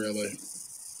that pick for LA.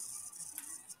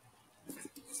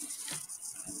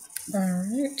 All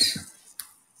right.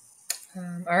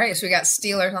 All right, so we got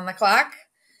Steelers on the clock.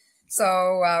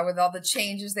 So with all the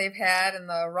changes they've had and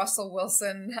the Russell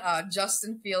Wilson,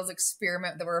 Justin Fields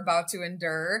experiment that we're about to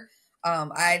endure,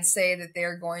 I'd say that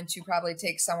they're going to probably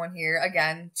take someone here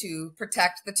again to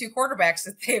protect the two quarterbacks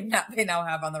that they now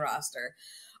have on the roster.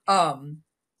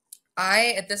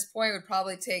 I at this point would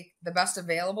probably take the best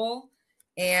available,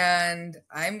 and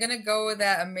I'm gonna go with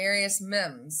that Amarius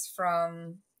Mims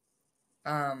from.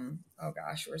 Oh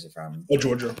gosh, where's he from? Oh,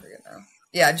 Georgia.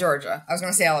 Yeah, Georgia. I was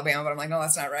going to say Alabama, but I'm like, no,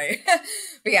 that's not right.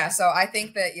 But yeah, so I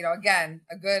think that, again,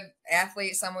 a good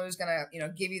athlete, someone who's going to,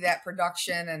 give you that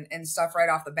production and stuff right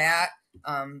off the bat,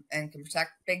 and can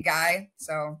protect big guy.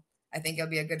 So I think it'll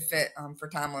be a good fit for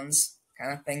Tomlin's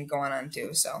kind of thing going on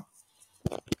too. So.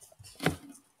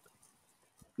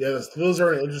 Yeah, the Steelers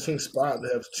are in an interesting spot.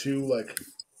 They have two, like,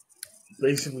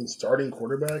 basically starting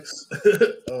quarterbacks.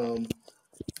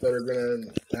 That are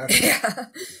going to have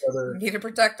to need to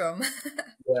protect them.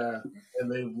 Yeah,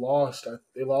 and they lost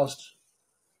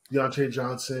Deontay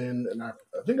Johnson and I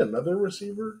think another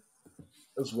receiver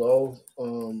as well.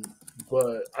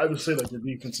 But I would say like the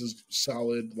defense is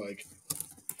solid. Like,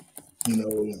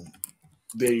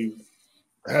 they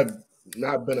have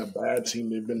not been a bad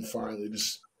team. They've been fine. They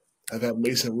just have had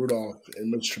Mason Rudolph and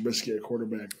Mitch Trubisky at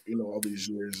quarterback, all these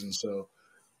years, and so.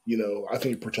 I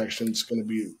think protection's going to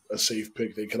be a safe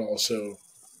pick. They could also,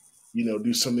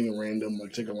 do something random,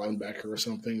 like take a linebacker or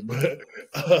something. But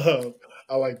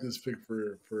I like this pick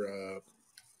for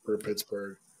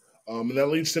Pittsburgh. And that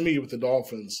leads to me with the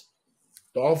Dolphins.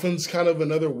 Dolphins kind of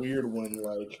another weird one.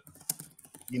 Like,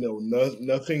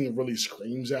 nothing really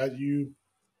screams at you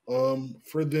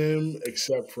for them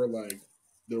except for like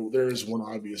there is one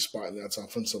obvious spot, and that's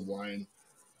offensive line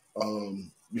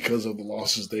because of the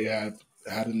losses they had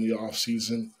in the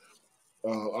offseason.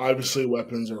 Obviously,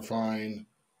 weapons are fine.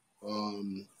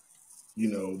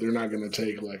 They're not going to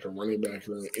take like a running back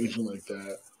or anything like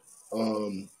that.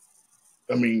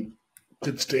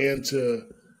 Could stand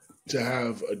to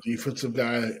have a defensive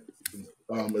guy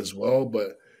as well,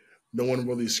 but no one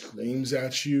really screams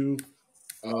at you.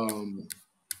 I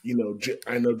know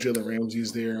Jalen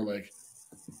Ramsey's there. Like,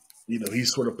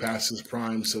 he's sort of past his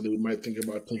prime, so they might think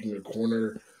about taking a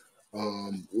corner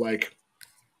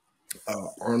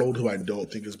Arnold, who I don't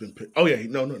think has been picked. Oh yeah,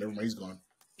 no, never mind. He's gone.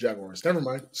 Jaguars. Never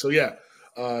mind. So yeah,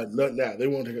 they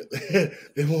won't take it.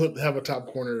 They won't have a top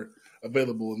corner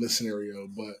available in this scenario.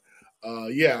 But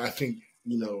yeah, I think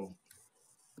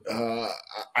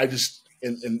I just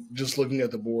and just looking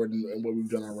at the board and what we've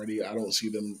done already, I don't see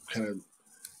them kind of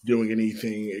doing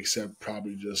anything except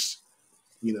probably just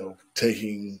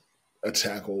taking a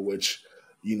tackle, which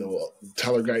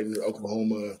Tyler Guyton,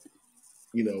 Oklahoma.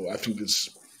 I think it's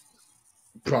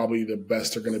probably the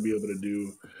best they're going to be able to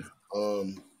do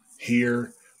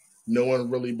here. No one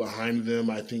really behind them,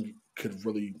 I think, could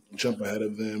really jump ahead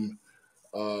of them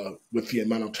with the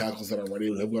amount of tackles that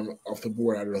already have gone off the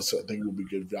board. I think it will be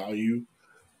good value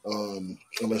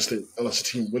unless the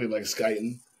team really likes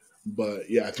Guyton. But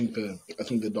yeah, I think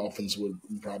the Dolphins would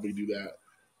probably do that.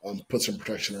 Put some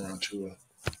protection around Tua.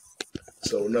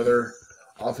 So another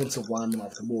offensive lineman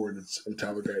off the board. It's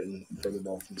Tyler Guyton for the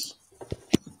Dolphins.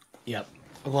 Yep.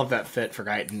 I love that fit for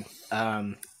Guyton.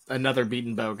 Another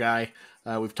beaten bow guy.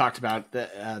 We've talked about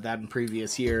that in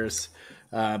previous years.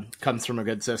 Comes from a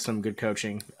good system, good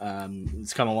coaching.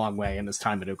 It's come a long way in his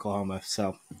time at Oklahoma.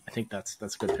 So I think that's a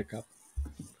good pickup.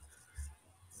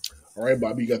 All right,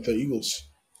 Bobby, you got the Eagles.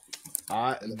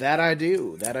 That I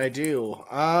do.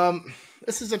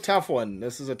 This is a tough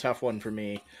one for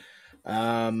me.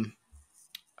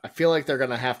 I feel like they're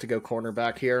going to have to go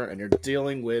cornerback here, and you're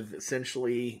dealing with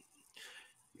essentially –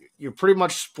 you're pretty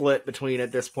much split between,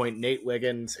 at this point, Nate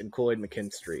Wiggins and Kool-Aid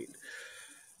McKinstry.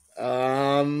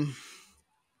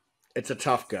 It's a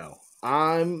tough go.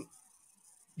 I'm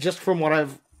just from what I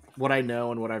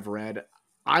know and what I've read,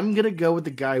 I'm going to go with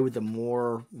the guy with the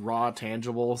more raw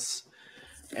tangibles,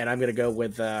 and I'm going to go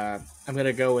with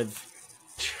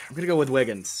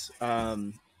Wiggins.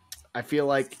 I feel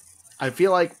like I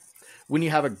feel like when you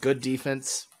have a good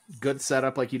defense, good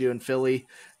setup like you do in Philly,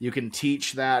 you can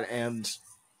teach that and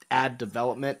add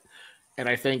development. And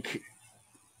I think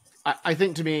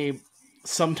to me,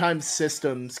 sometimes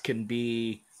systems can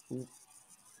be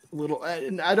little.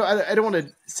 And I don't want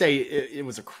to say it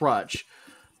was a crutch.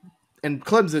 And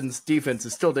Clemson's defense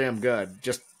is still damn good.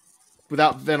 Just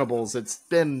without Venables, it's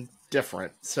been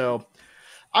different. So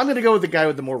I'm going to go with the guy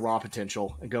with the more raw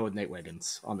potential and go with Nate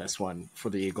Wiggins on this one for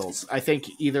the Eagles. I think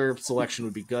either selection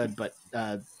would be good, but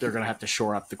they're going to have to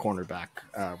shore up the cornerback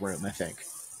room, I think.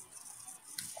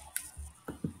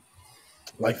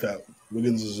 Like that.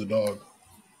 Wiggins is a dog.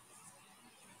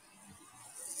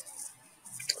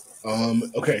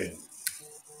 Okay.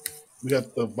 We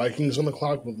got the Vikings on the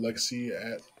clock with Lexi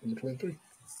at number 23.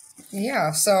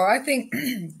 Yeah, so I think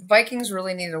Vikings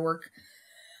really need to work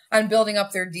on building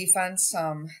up their defense.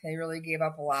 They really gave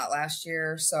up a lot last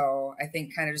year, so I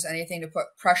think kind of just anything to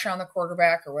put pressure on the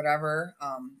quarterback or whatever.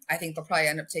 I think they'll probably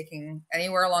end up taking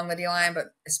anywhere along the D-line,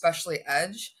 but especially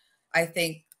edge. I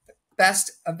think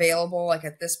best available, like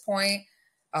at this point,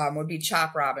 would be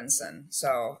Chop Robinson.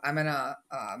 So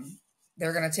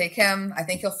they're gonna take him. I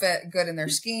think he'll fit good in their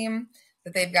scheme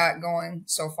that they've got going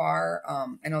so far.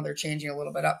 I know they're changing a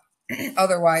little bit up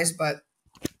otherwise, but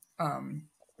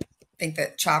think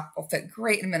that Chop will fit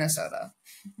great in Minnesota.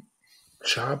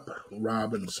 Chop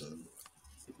Robinson.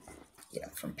 Yeah,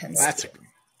 from Penn State.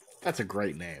 That's a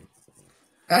great name.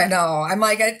 I know. I'm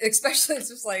like, especially it's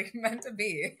just like meant to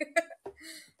be.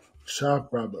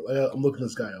 Chop Robinson. I'm looking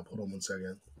this guy up. Hold on one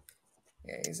second.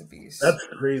 Yeah, he's a beast. That's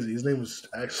crazy. His name was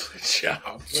actually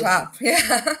Chop. Chop,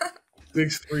 yeah.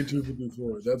 6'3",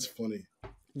 254. That's funny.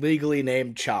 Legally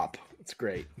named Chop. It's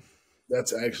great.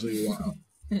 That's actually wild.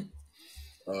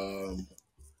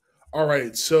 All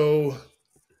right, so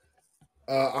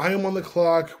I am on the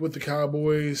clock with the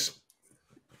Cowboys.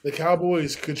 The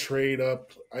Cowboys could trade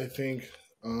up, I think,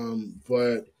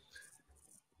 but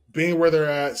being where they're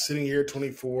at, sitting here at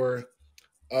 24,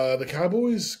 the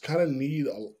Cowboys kind of need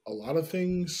a lot of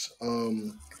things.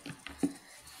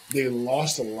 They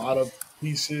lost a lot of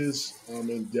pieces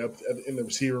in depth in the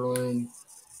receiver room,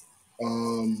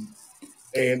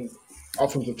 and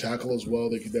offensive tackle as well.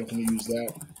 They could definitely use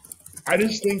that. I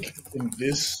just think in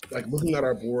this, like looking at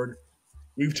our board,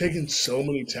 we've taken so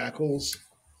many tackles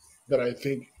that I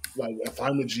think, like, if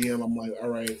I'm the GM, I'm like, all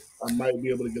right, I might be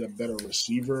able to get a better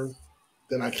receiver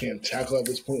than I can tackle at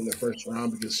this point in the first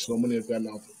round because so many have gone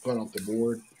off the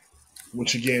board,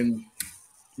 which again,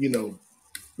 you know,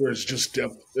 there's just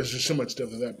depth. There's just so much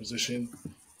depth at that position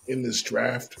in this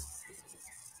draft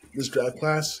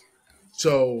class.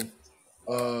 So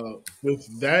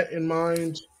with that in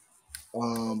mind,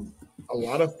 a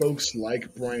lot of folks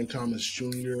like Brian Thomas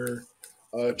Jr.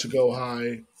 To go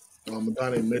high. A guy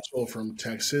named Mitchell from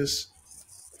Texas.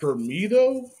 For me,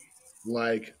 though,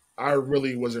 like, I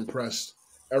really was impressed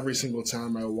every single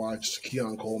time I watched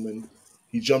Keon Coleman.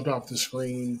 He jumped off the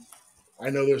screen. I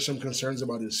know there's some concerns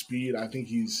about his speed. I think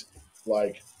he's,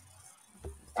 like,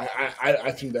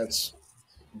 I think that's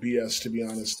BS, to be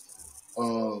honest.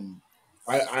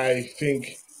 I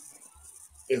think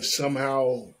if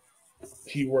somehow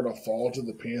he were to fall to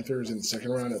the Panthers in the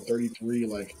second round at 33,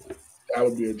 like, that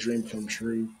would be a dream come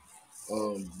true.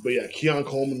 But yeah, Keon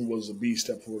Coleman was a beast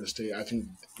at Florida State. I think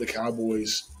the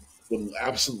Cowboys would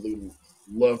absolutely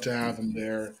love to have him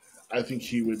there. I think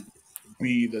he would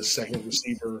be the second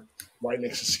receiver right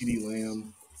next to CeeDee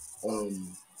Lamb.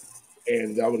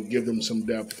 And that would give them some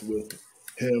depth with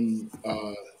him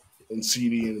and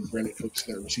CeeDee and Brandon Cooks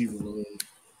in that receiver room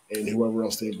and whoever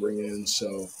else they bring in.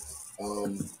 So,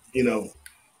 you know,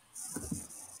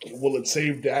 will it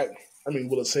save Dak? I mean,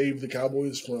 will it save the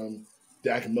Cowboys from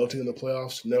Dak melting in the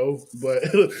playoffs? No, but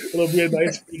it'll be a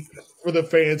nice thing for the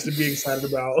fans to be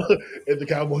excited about and the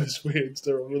Cowboys fans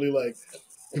to really, like,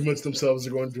 convince themselves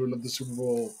they're going to another Super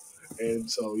Bowl. And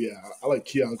so, yeah, I like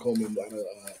Keon Coleman out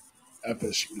of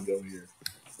FSU to go here.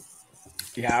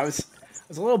 Yeah, I was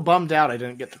a little bummed out I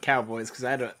didn't get the Cowboys because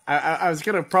I was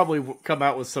going to probably come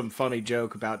out with some funny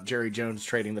joke about Jerry Jones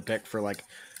trading the pick for, like,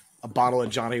 a bottle of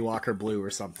Johnny Walker Blue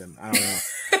or something. I don't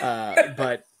know.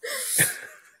 But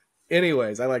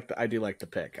anyways, I do like the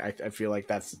pick. I feel like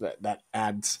that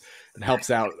adds and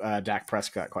helps out Dak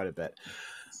Prescott quite a bit.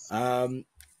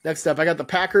 Next up, I got the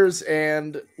Packers.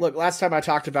 And look, last time I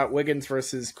talked about Wiggins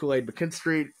versus Kool-Aid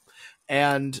McKinstry.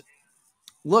 And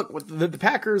look, the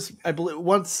Packers, I believe,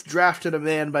 once drafted a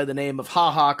man by the name of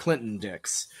Ha Ha Clinton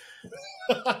Dix.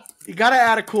 You got to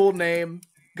add a cool name.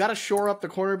 Got to shore up the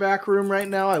cornerback room right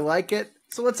now. I like it.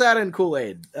 So let's add in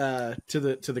Kool-Aid to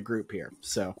the group here.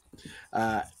 So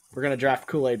we're going to draft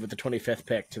Kool-Aid with the 25th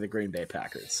pick to the Green Bay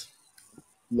Packers.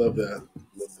 Love that.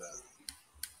 Love that.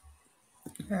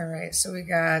 All right, so we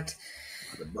got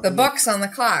the Bucks on the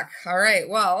clock. All right,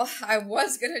 well, I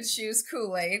was gonna choose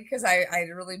Kool-Aid because I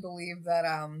really believe that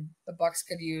the Bucks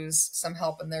could use some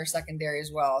help in their secondary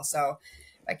as well. So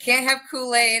if I can't have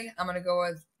Kool-Aid, I'm gonna go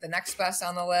with the next best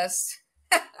on the list,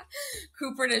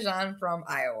 Cooper DeJean from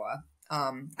Iowa.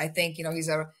 I think he's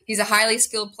a highly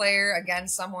skilled player. Again,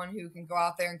 someone who can go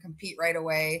out there and compete right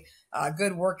away.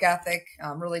 Good work ethic.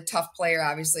 Really tough player.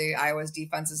 Obviously, Iowa's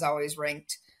defense is always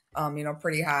ranked,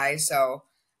 pretty high. So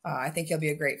I think he'll be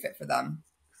a great fit for them.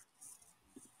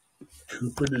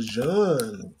 Cooper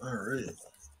DeJean. All right.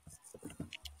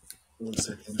 1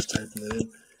 second, I'm just typing it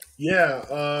in.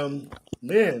 Yeah,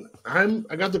 man,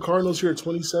 I got the Cardinals here at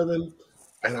 27,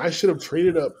 and I should have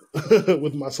traded up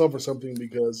with myself or something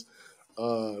because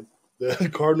the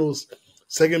Cardinals'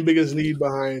 second biggest need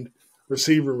behind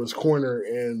receiver was corner,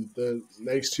 and the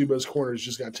next two best corners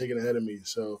just got taken ahead of me.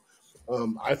 So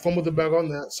I fumbled the bag on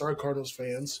that. Sorry, Cardinals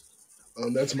fans.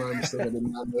 That's my mistake. I did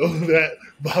not know that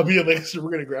Bobby and Lexi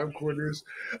were going to grab corners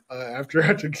after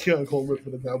I took Keon Coleman for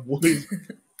the Cowboys.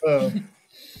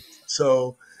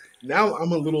 So now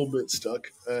I'm a little bit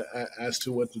stuck as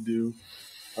to what to do.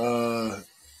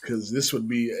 Because this would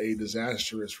be a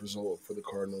disastrous result for the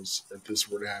Cardinals if this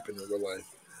were to happen in real life.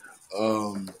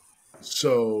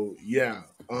 So yeah,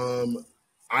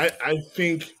 I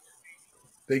think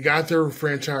they got their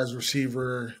franchise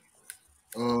receiver,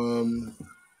 cornerback.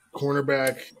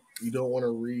 You don't want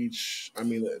to reach. I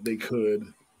mean, they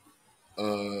could,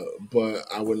 but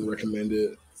I wouldn't recommend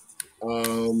it.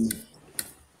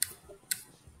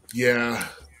 Yeah.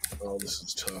 Oh, this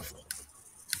is tough.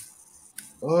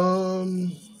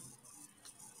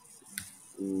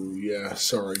 Ooh, yeah,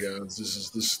 sorry guys.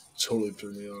 This totally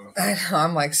threw me off. I know,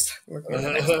 I'm like looking at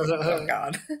the next one. Oh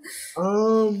God.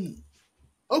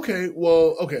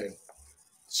 Okay.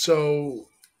 So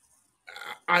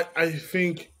I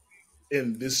think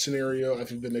in this scenario, I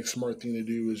think the next smart thing to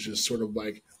do is just sort of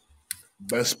like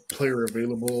best player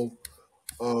available.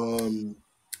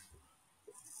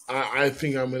 I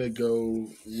think I'm gonna go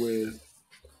with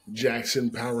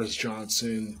Jackson Powers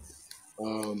Johnson.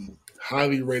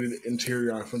 Highly rated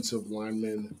interior offensive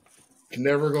lineman. Can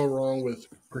never go wrong with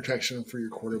protection for your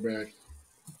quarterback.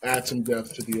 Add some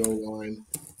depth to the O-line.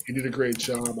 He did a great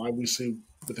job, obviously,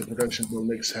 with the production Bill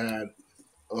Nix had.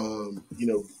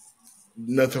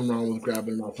 Nothing wrong with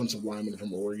grabbing an offensive lineman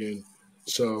from Oregon.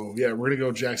 So, yeah, we're going to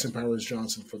go Jackson Powers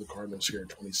Johnson for the Cardinals here at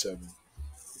 27.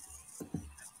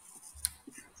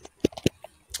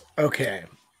 Okay.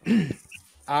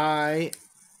 I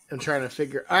am trying to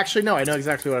figure. Actually, no, I know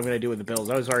exactly what I'm going to do with the Bills.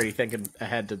 I was already thinking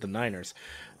ahead to the Niners.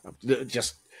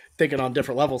 Just thinking on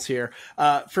different levels here.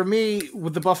 For me,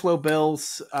 with the Buffalo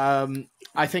Bills,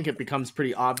 I think it becomes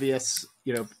pretty obvious.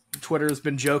 Twitter's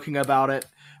been joking about it.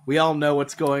 We all know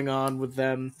what's going on with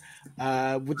them.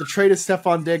 With the trade of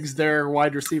Stephon Diggs, their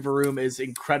wide receiver room is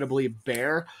incredibly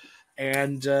bare.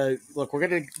 And look, we're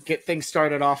going to get things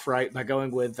started off right by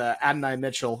going with Adonai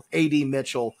Mitchell, A.D.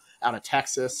 Mitchell out of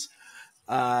Texas.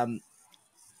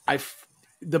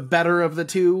 The better of the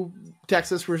two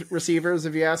Texas receivers,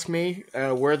 if you ask me.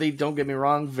 Worthy, don't get me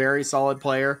wrong, very solid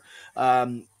player.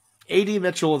 A.D.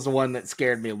 Mitchell is the one that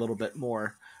scared me a little bit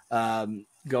more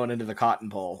going into the Cotton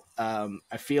Bowl.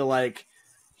 I feel like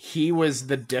he was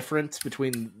the difference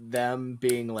between them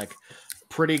being like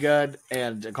pretty good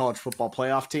and a college football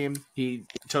playoff team. He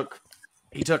took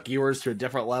Ewers to a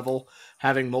different level.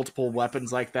 Having multiple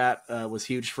weapons like that was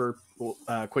huge for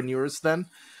Quinn Ewers then.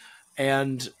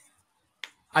 And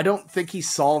I don't think he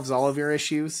solves all of your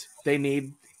issues. They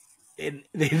need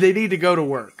to go to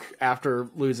work after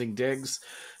losing Diggs.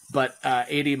 But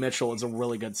A.D. Mitchell is a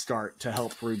really good start to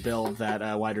help rebuild that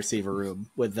wide receiver room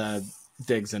with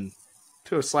Diggs and,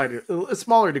 to a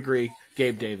smaller degree,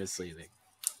 Gabe Davis leaving.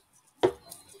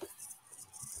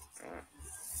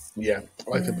 Yeah, I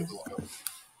like it a lot.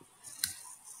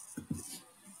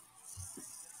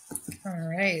 All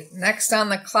right. Next on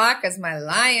the clock is my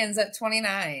Lions at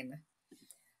 29.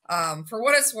 For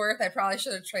what it's worth, I probably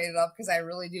should have traded up because I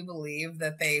really do believe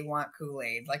that they want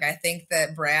Kool-Aid. Like, I think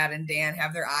that Brad and Dan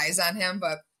have their eyes on him,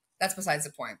 but that's besides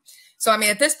the point. So, I mean,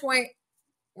 at this point,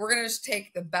 we're going to just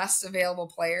take the best available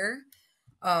player.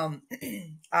 I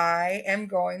am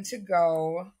going to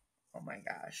go, oh my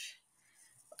gosh.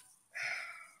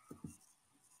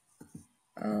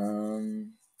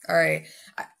 All right.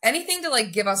 Anything to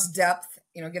like give us depth,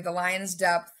 give the Lions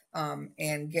depth,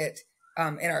 and get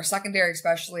in our secondary,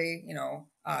 especially,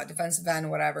 defensive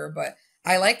end, whatever. But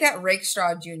I like that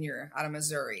Rakestraw Jr. out of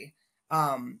Missouri.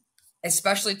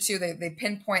 Especially too, they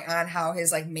pinpoint on how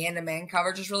his like man-to-man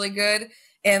coverage is really good.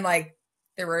 And like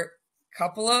there were a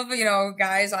couple of,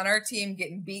 guys on our team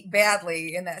getting beat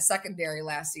badly in that secondary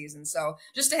last season. So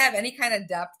just to have any kind of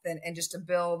depth and just to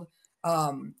build,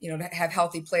 to have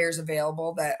healthy players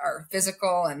available that are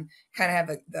physical and kind of have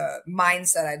the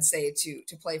mindset, I'd say,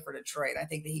 to play for Detroit. I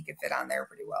think that he could fit on there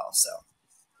pretty well. So.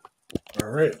 All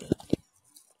right.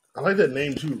 I like that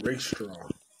name too, Rakestraw.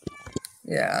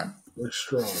 Yeah.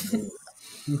 Rakestraw.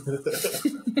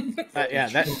 Yeah,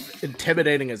 that's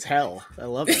intimidating as hell. I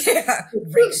love it. Yeah,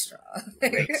 Rakestraw.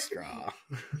 Rakestraw.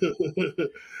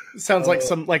 Sounds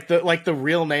like the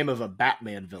real name of a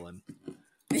Batman villain.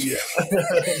 Yeah.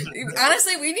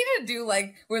 Honestly, we need to do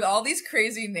with all these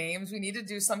crazy names, we need to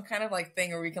do some kind of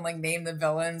thing where we can name the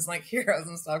villains heroes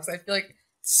and stuff. Because I feel like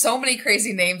so many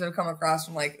crazy names have come across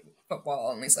from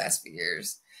football in these last few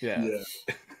years. Yeah.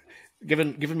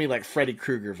 Giving me Freddy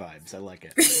Krueger vibes. I like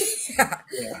it.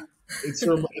 Yeah. It's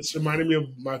reminding me of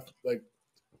my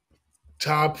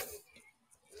top 5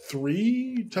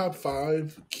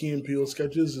 Key and Peele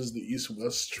sketches is the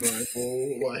East-West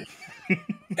Triangle.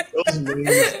 Those names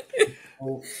are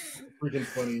so freaking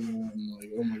funny, man.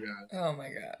 Oh my god. Oh my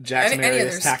god. Jackson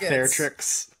Arias tack their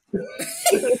tricks.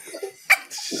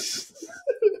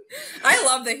 I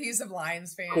love that he's a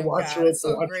Lions fan. It's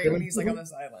so great when he's on the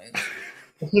sidelines.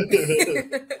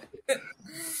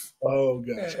 Oh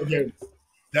gosh. Okay.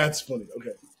 That's funny.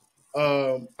 Okay.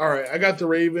 All right. I got the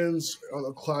Ravens on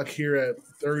the clock here at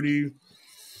 30.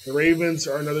 The Ravens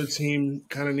are another team,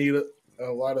 kind of need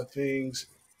a lot of things.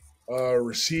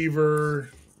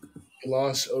 Receiver,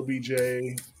 lost OBJ.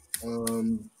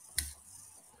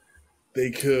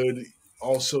 They could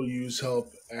also use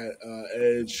help at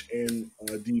edge and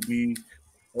DB.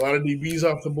 A lot of DBs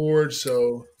off the board,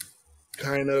 so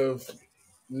kind of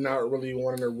not really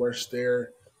wanting to rush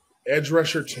there. Edge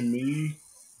rusher to me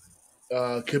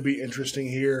could be interesting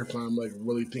here if I'm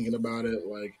really thinking about it.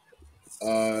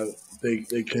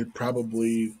 They could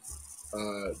probably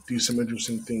do some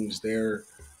interesting things there.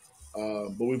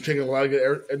 But we've taken a lot of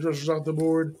good edge rushers off the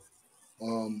board.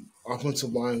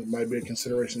 Offensive line might be a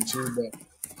consideration too, but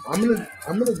I'm gonna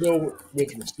go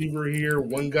with receiver here.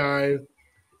 One guy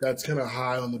that's kind of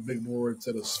high on the big boards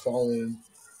that has fallen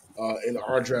in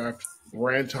our draft,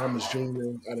 Brian Thomas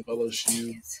Jr. out of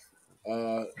LSU.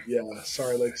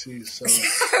 Sorry, Lexi. So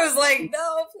I was like,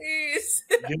 no, please.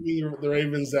 Give me the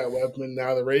Ravens that weapon.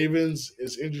 Now the Ravens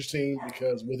is interesting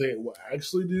because what they will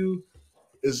actually do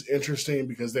is interesting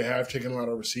because they have taken a lot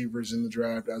of receivers in the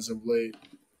draft as of late.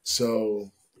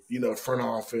 So, front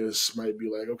office might be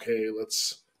like, okay,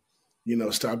 let's,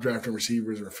 stop drafting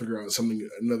receivers or figure out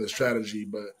another strategy.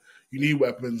 But you need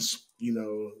weapons.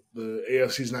 The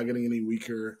AFC is not getting any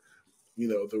weaker.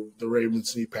 The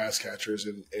Ravens need pass catchers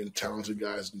and talented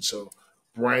guys. And so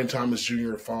Brian Thomas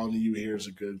Jr. falling to you here is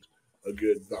a good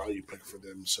value pick for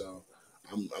them. So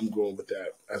I'm going with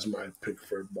that as my pick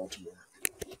for Baltimore.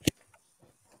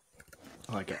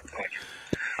 I like it.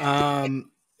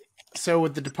 So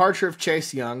with the departure of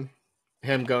Chase Young,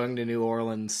 him going to New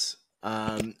Orleans,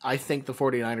 I think the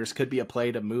 49ers could be a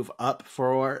play to move up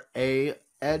for a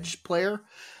edge player.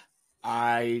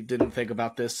 I didn't think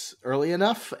about this early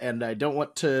enough, and I don't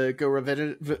want to go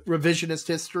revisionist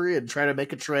history and try to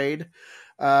make a trade.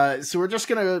 So we're just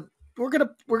gonna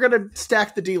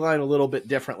stack the D line a little bit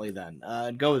differently then,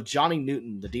 and go with Johnny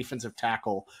Newton, the defensive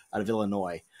tackle out of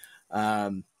Illinois.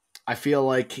 I feel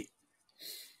like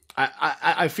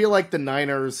the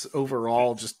Niners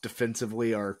overall just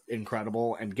defensively are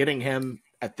incredible, and getting him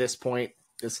at this point,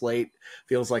 this late,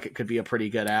 feels like it could be a pretty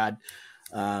good ad.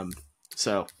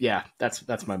 So yeah,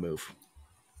 that's my move.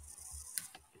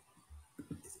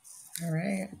 All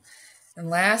right. And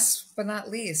last but not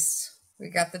least, we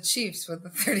got the Chiefs with the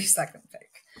 32nd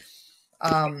pick.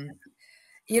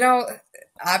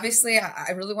 Obviously I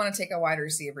really want to take a wide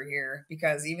receiver here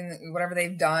because even whatever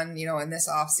they've done, in this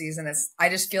offseason, I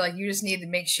just feel like you just need to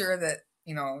make sure that,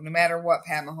 no matter what,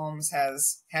 Pat Mahomes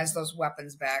has those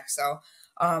weapons back. So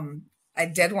I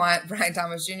did want Brian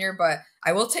Thomas Jr., but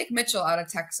I will take Mitchell out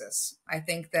of Texas. I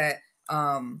think that,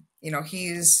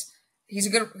 he's a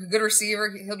good receiver.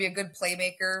 He'll be a good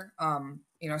playmaker.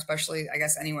 Especially, I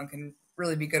guess anyone can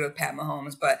really be good with Pat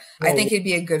Mahomes, but I think he'd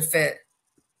be a good fit.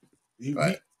 He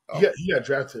got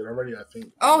drafted already, I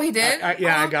think. Oh, he did?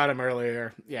 I got him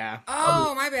earlier. Yeah.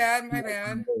 Oh, my bad.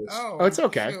 Oh, it's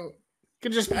okay. Shoot. You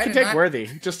can take Worthy.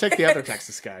 Just take the other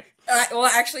Texas guy. Well,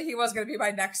 actually, he was going to be my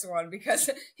next one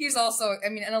because he's also,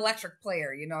 an electric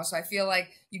player, So I feel like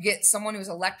you get someone who's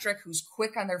electric, who's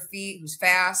quick on their feet, who's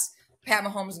fast. Pat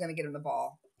Mahomes is going to get him the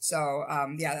ball. So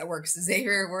yeah, that works.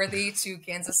 Xavier Worthy to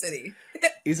Kansas City.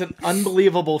 He's an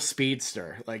unbelievable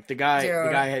speedster. Like the guy,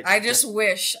 Dude, had, I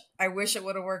wish it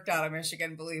would have worked out at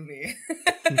Michigan. Believe me.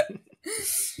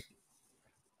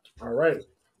 All right.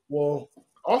 Well,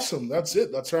 awesome. That's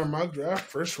it. That's our mock draft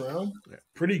first round.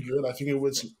 Pretty good. I think it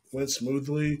went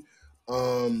smoothly.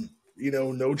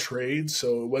 No trades,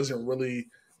 so it wasn't really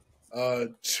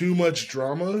too much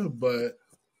drama. But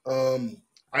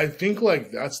I think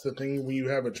like that's the thing when you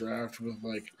have a draft with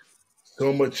like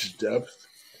so much depth.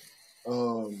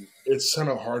 It's kind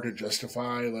of hard to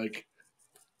justify like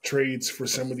trades for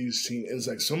some of these teams. It's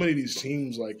like so many of these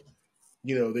teams like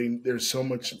there's so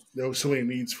many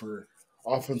needs for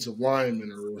offensive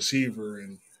lineman or a receiver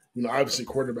and obviously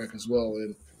quarterback as well,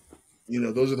 and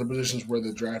those are the positions where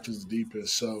the draft is the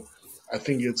deepest. So I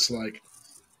think it's like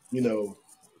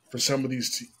for some of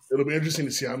these it'll be interesting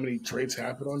to see how many trades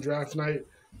happen on draft night,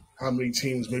 how many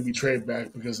teams maybe trade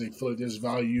back because they feel like there's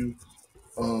value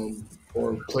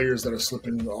or players that are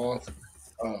slipping off,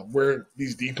 where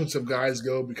these defensive guys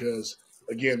go, because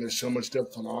again there's so much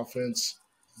depth on offense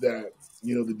that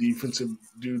the defensive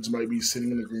dudes might be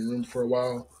sitting in the green room for a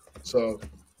while. So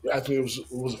yeah, I think it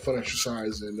was a fun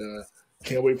exercise, and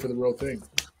can't wait for the real thing.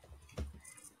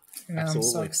 I'm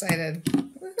so excited.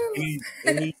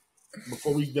 Any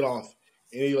before we get off,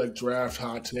 any like draft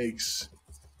hot takes,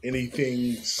 any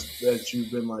things that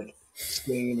you've been like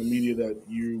seeing in the media that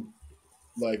you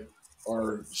like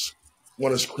are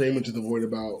want to scream into the void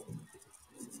about,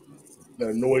 that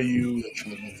annoy you, that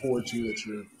you're looking forward to,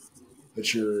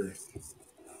 that you're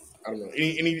I don't know,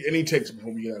 any takes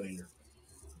before we get out of here,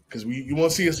 because you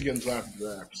won't see us again until after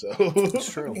the draft. So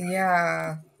it's true.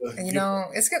 Yeah,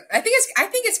 it's good. I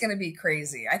think it's gonna be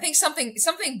crazy. I think something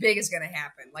big is gonna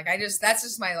happen. Like that's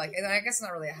just my like, and I guess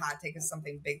not really a hot take, because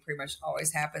something big pretty much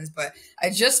always happens. But I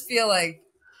just feel like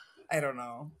I don't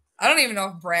know. I don't even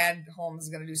know if Brad Holmes is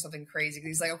gonna do something crazy, because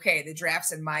he's like, okay, the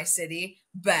draft's in my city,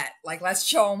 bet, like let's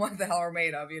show them what the hell we're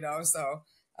made of, So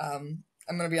I'm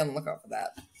gonna be on the lookout for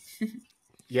that.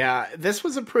 Yeah, this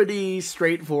was a pretty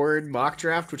straightforward mock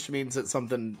draft, which means that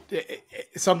something's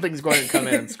going to come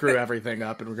in and screw everything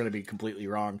up, and we're going to be completely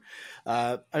wrong.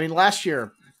 Last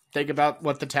year, think about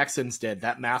what the Texans did,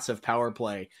 that massive power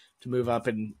play to move up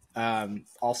and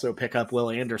also pick up Will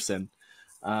Anderson.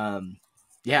 I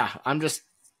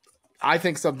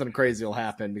think something crazy will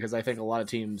happen, because I think a lot of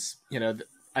teams,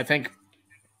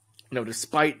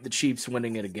 despite the Chiefs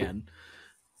winning it again,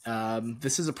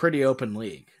 this is a pretty open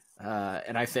league.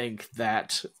 And I think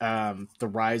that the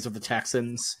rise of the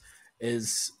Texans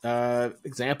is an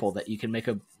example that you can make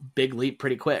a big leap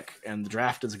pretty quick, and the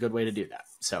draft is a good way to do that.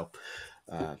 So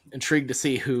intrigued to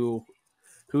see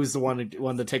who's the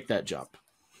one to take that jump.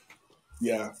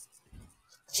 Yeah.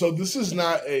 So this is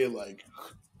not a like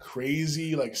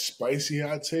crazy, like spicy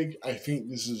hot take. I think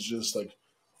this is just like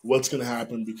what's going to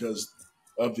happen because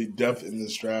of the depth in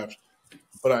this draft.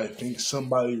 But I think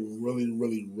somebody really,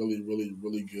 really, really, really,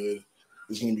 really good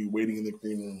is going to be waiting in the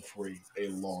green room for a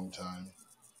long time.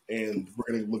 And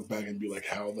we're going to look back and be like,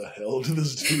 how the hell did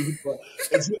this dude? But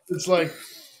it's like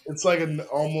an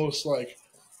almost like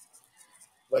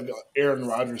an Aaron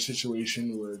Rodgers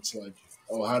situation where it's like,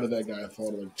 oh, how did that guy fall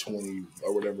to like 20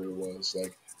 or whatever it was?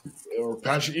 Like, or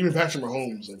Patrick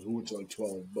Mahomes, like who went to like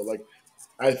 12. But like,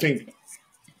 I think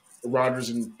Rodgers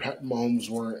and Mahomes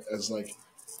weren't as like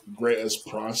great as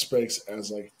prospects as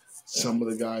like some of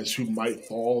the guys who might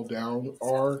fall down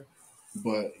are.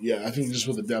 But yeah, I think just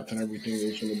with the depth and everything,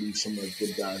 there's going to be some like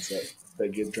good guys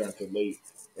that get drafted late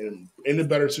and into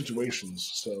better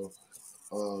situations. So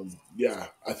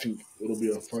I think it'll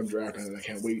be a fun draft, and I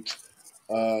can't wait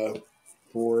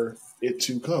for it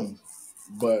to come.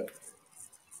 But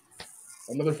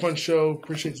another fun show.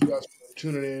 Appreciate you guys for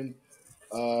tuning in.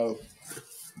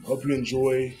 Hope you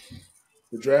enjoy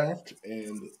the draft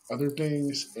and other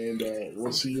things, and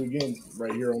we'll see you again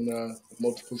right here on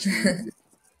Multiple.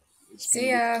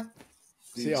 See ya.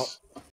 See y'all.